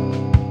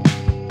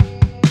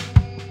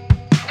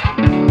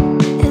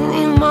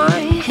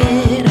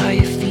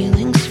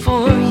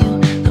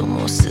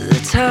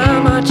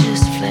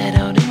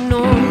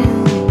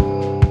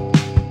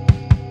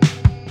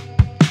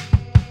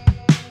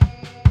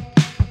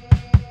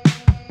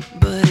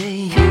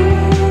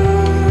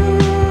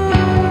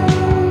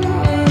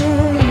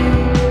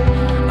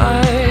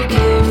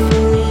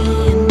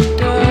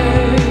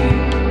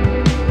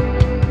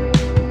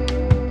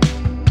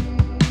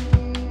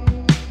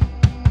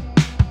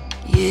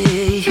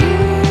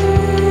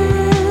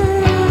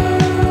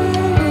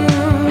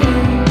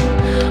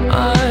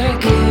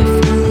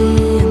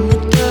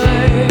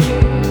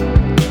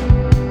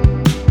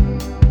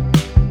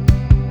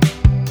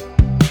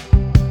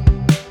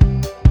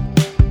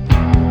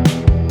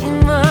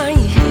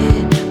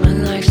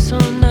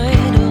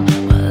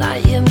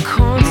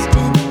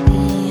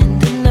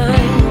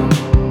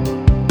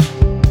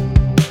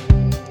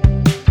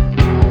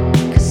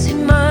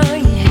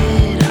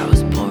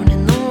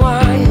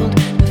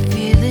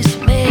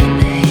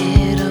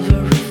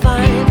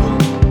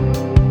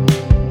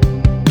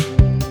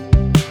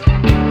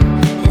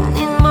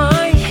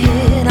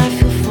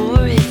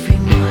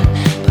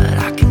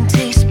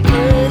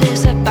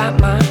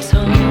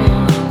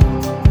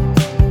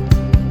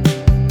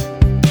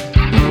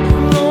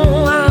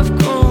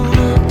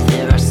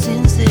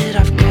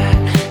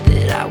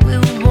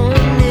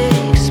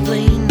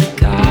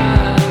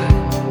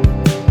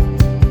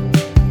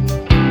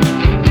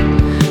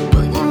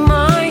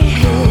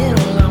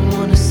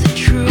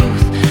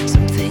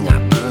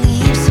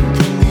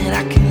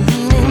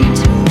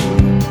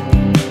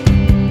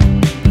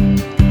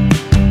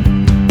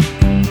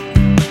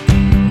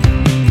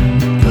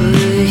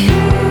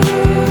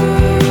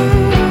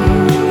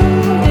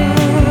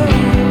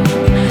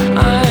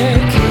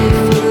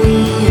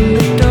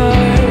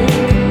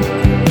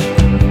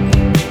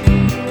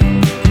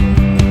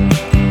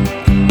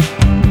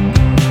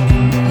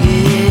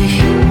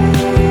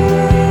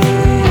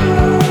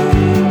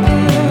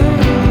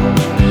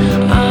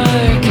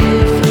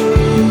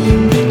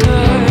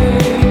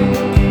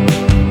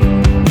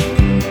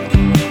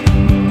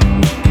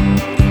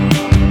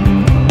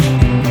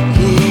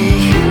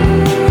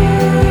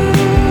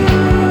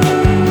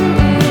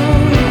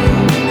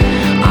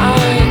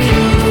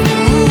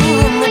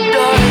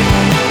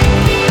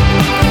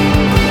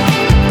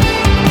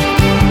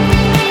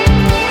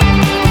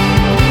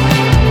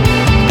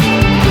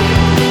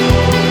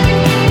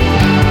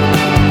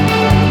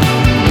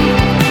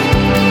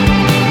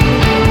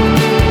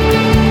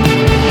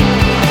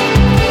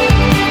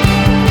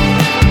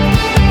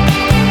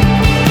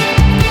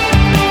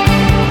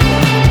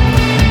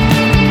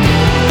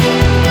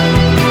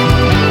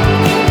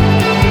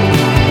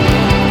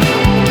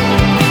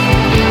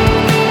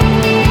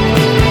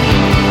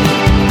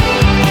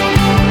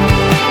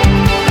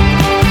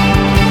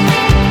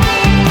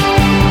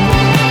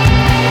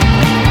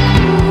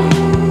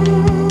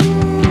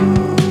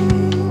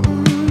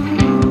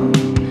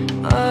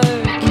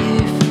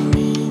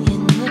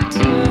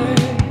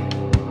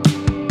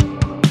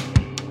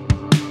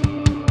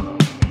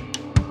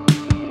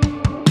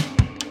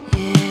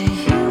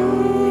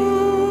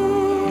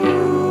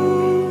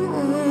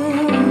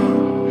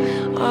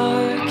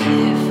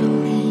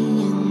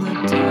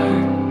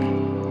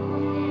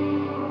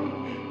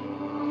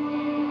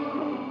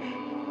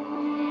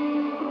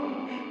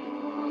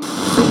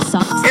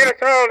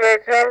 This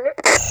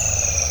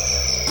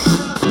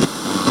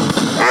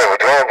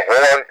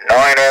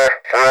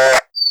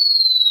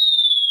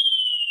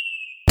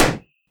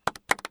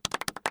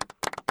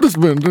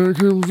been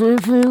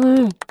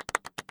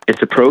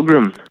It's a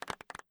program.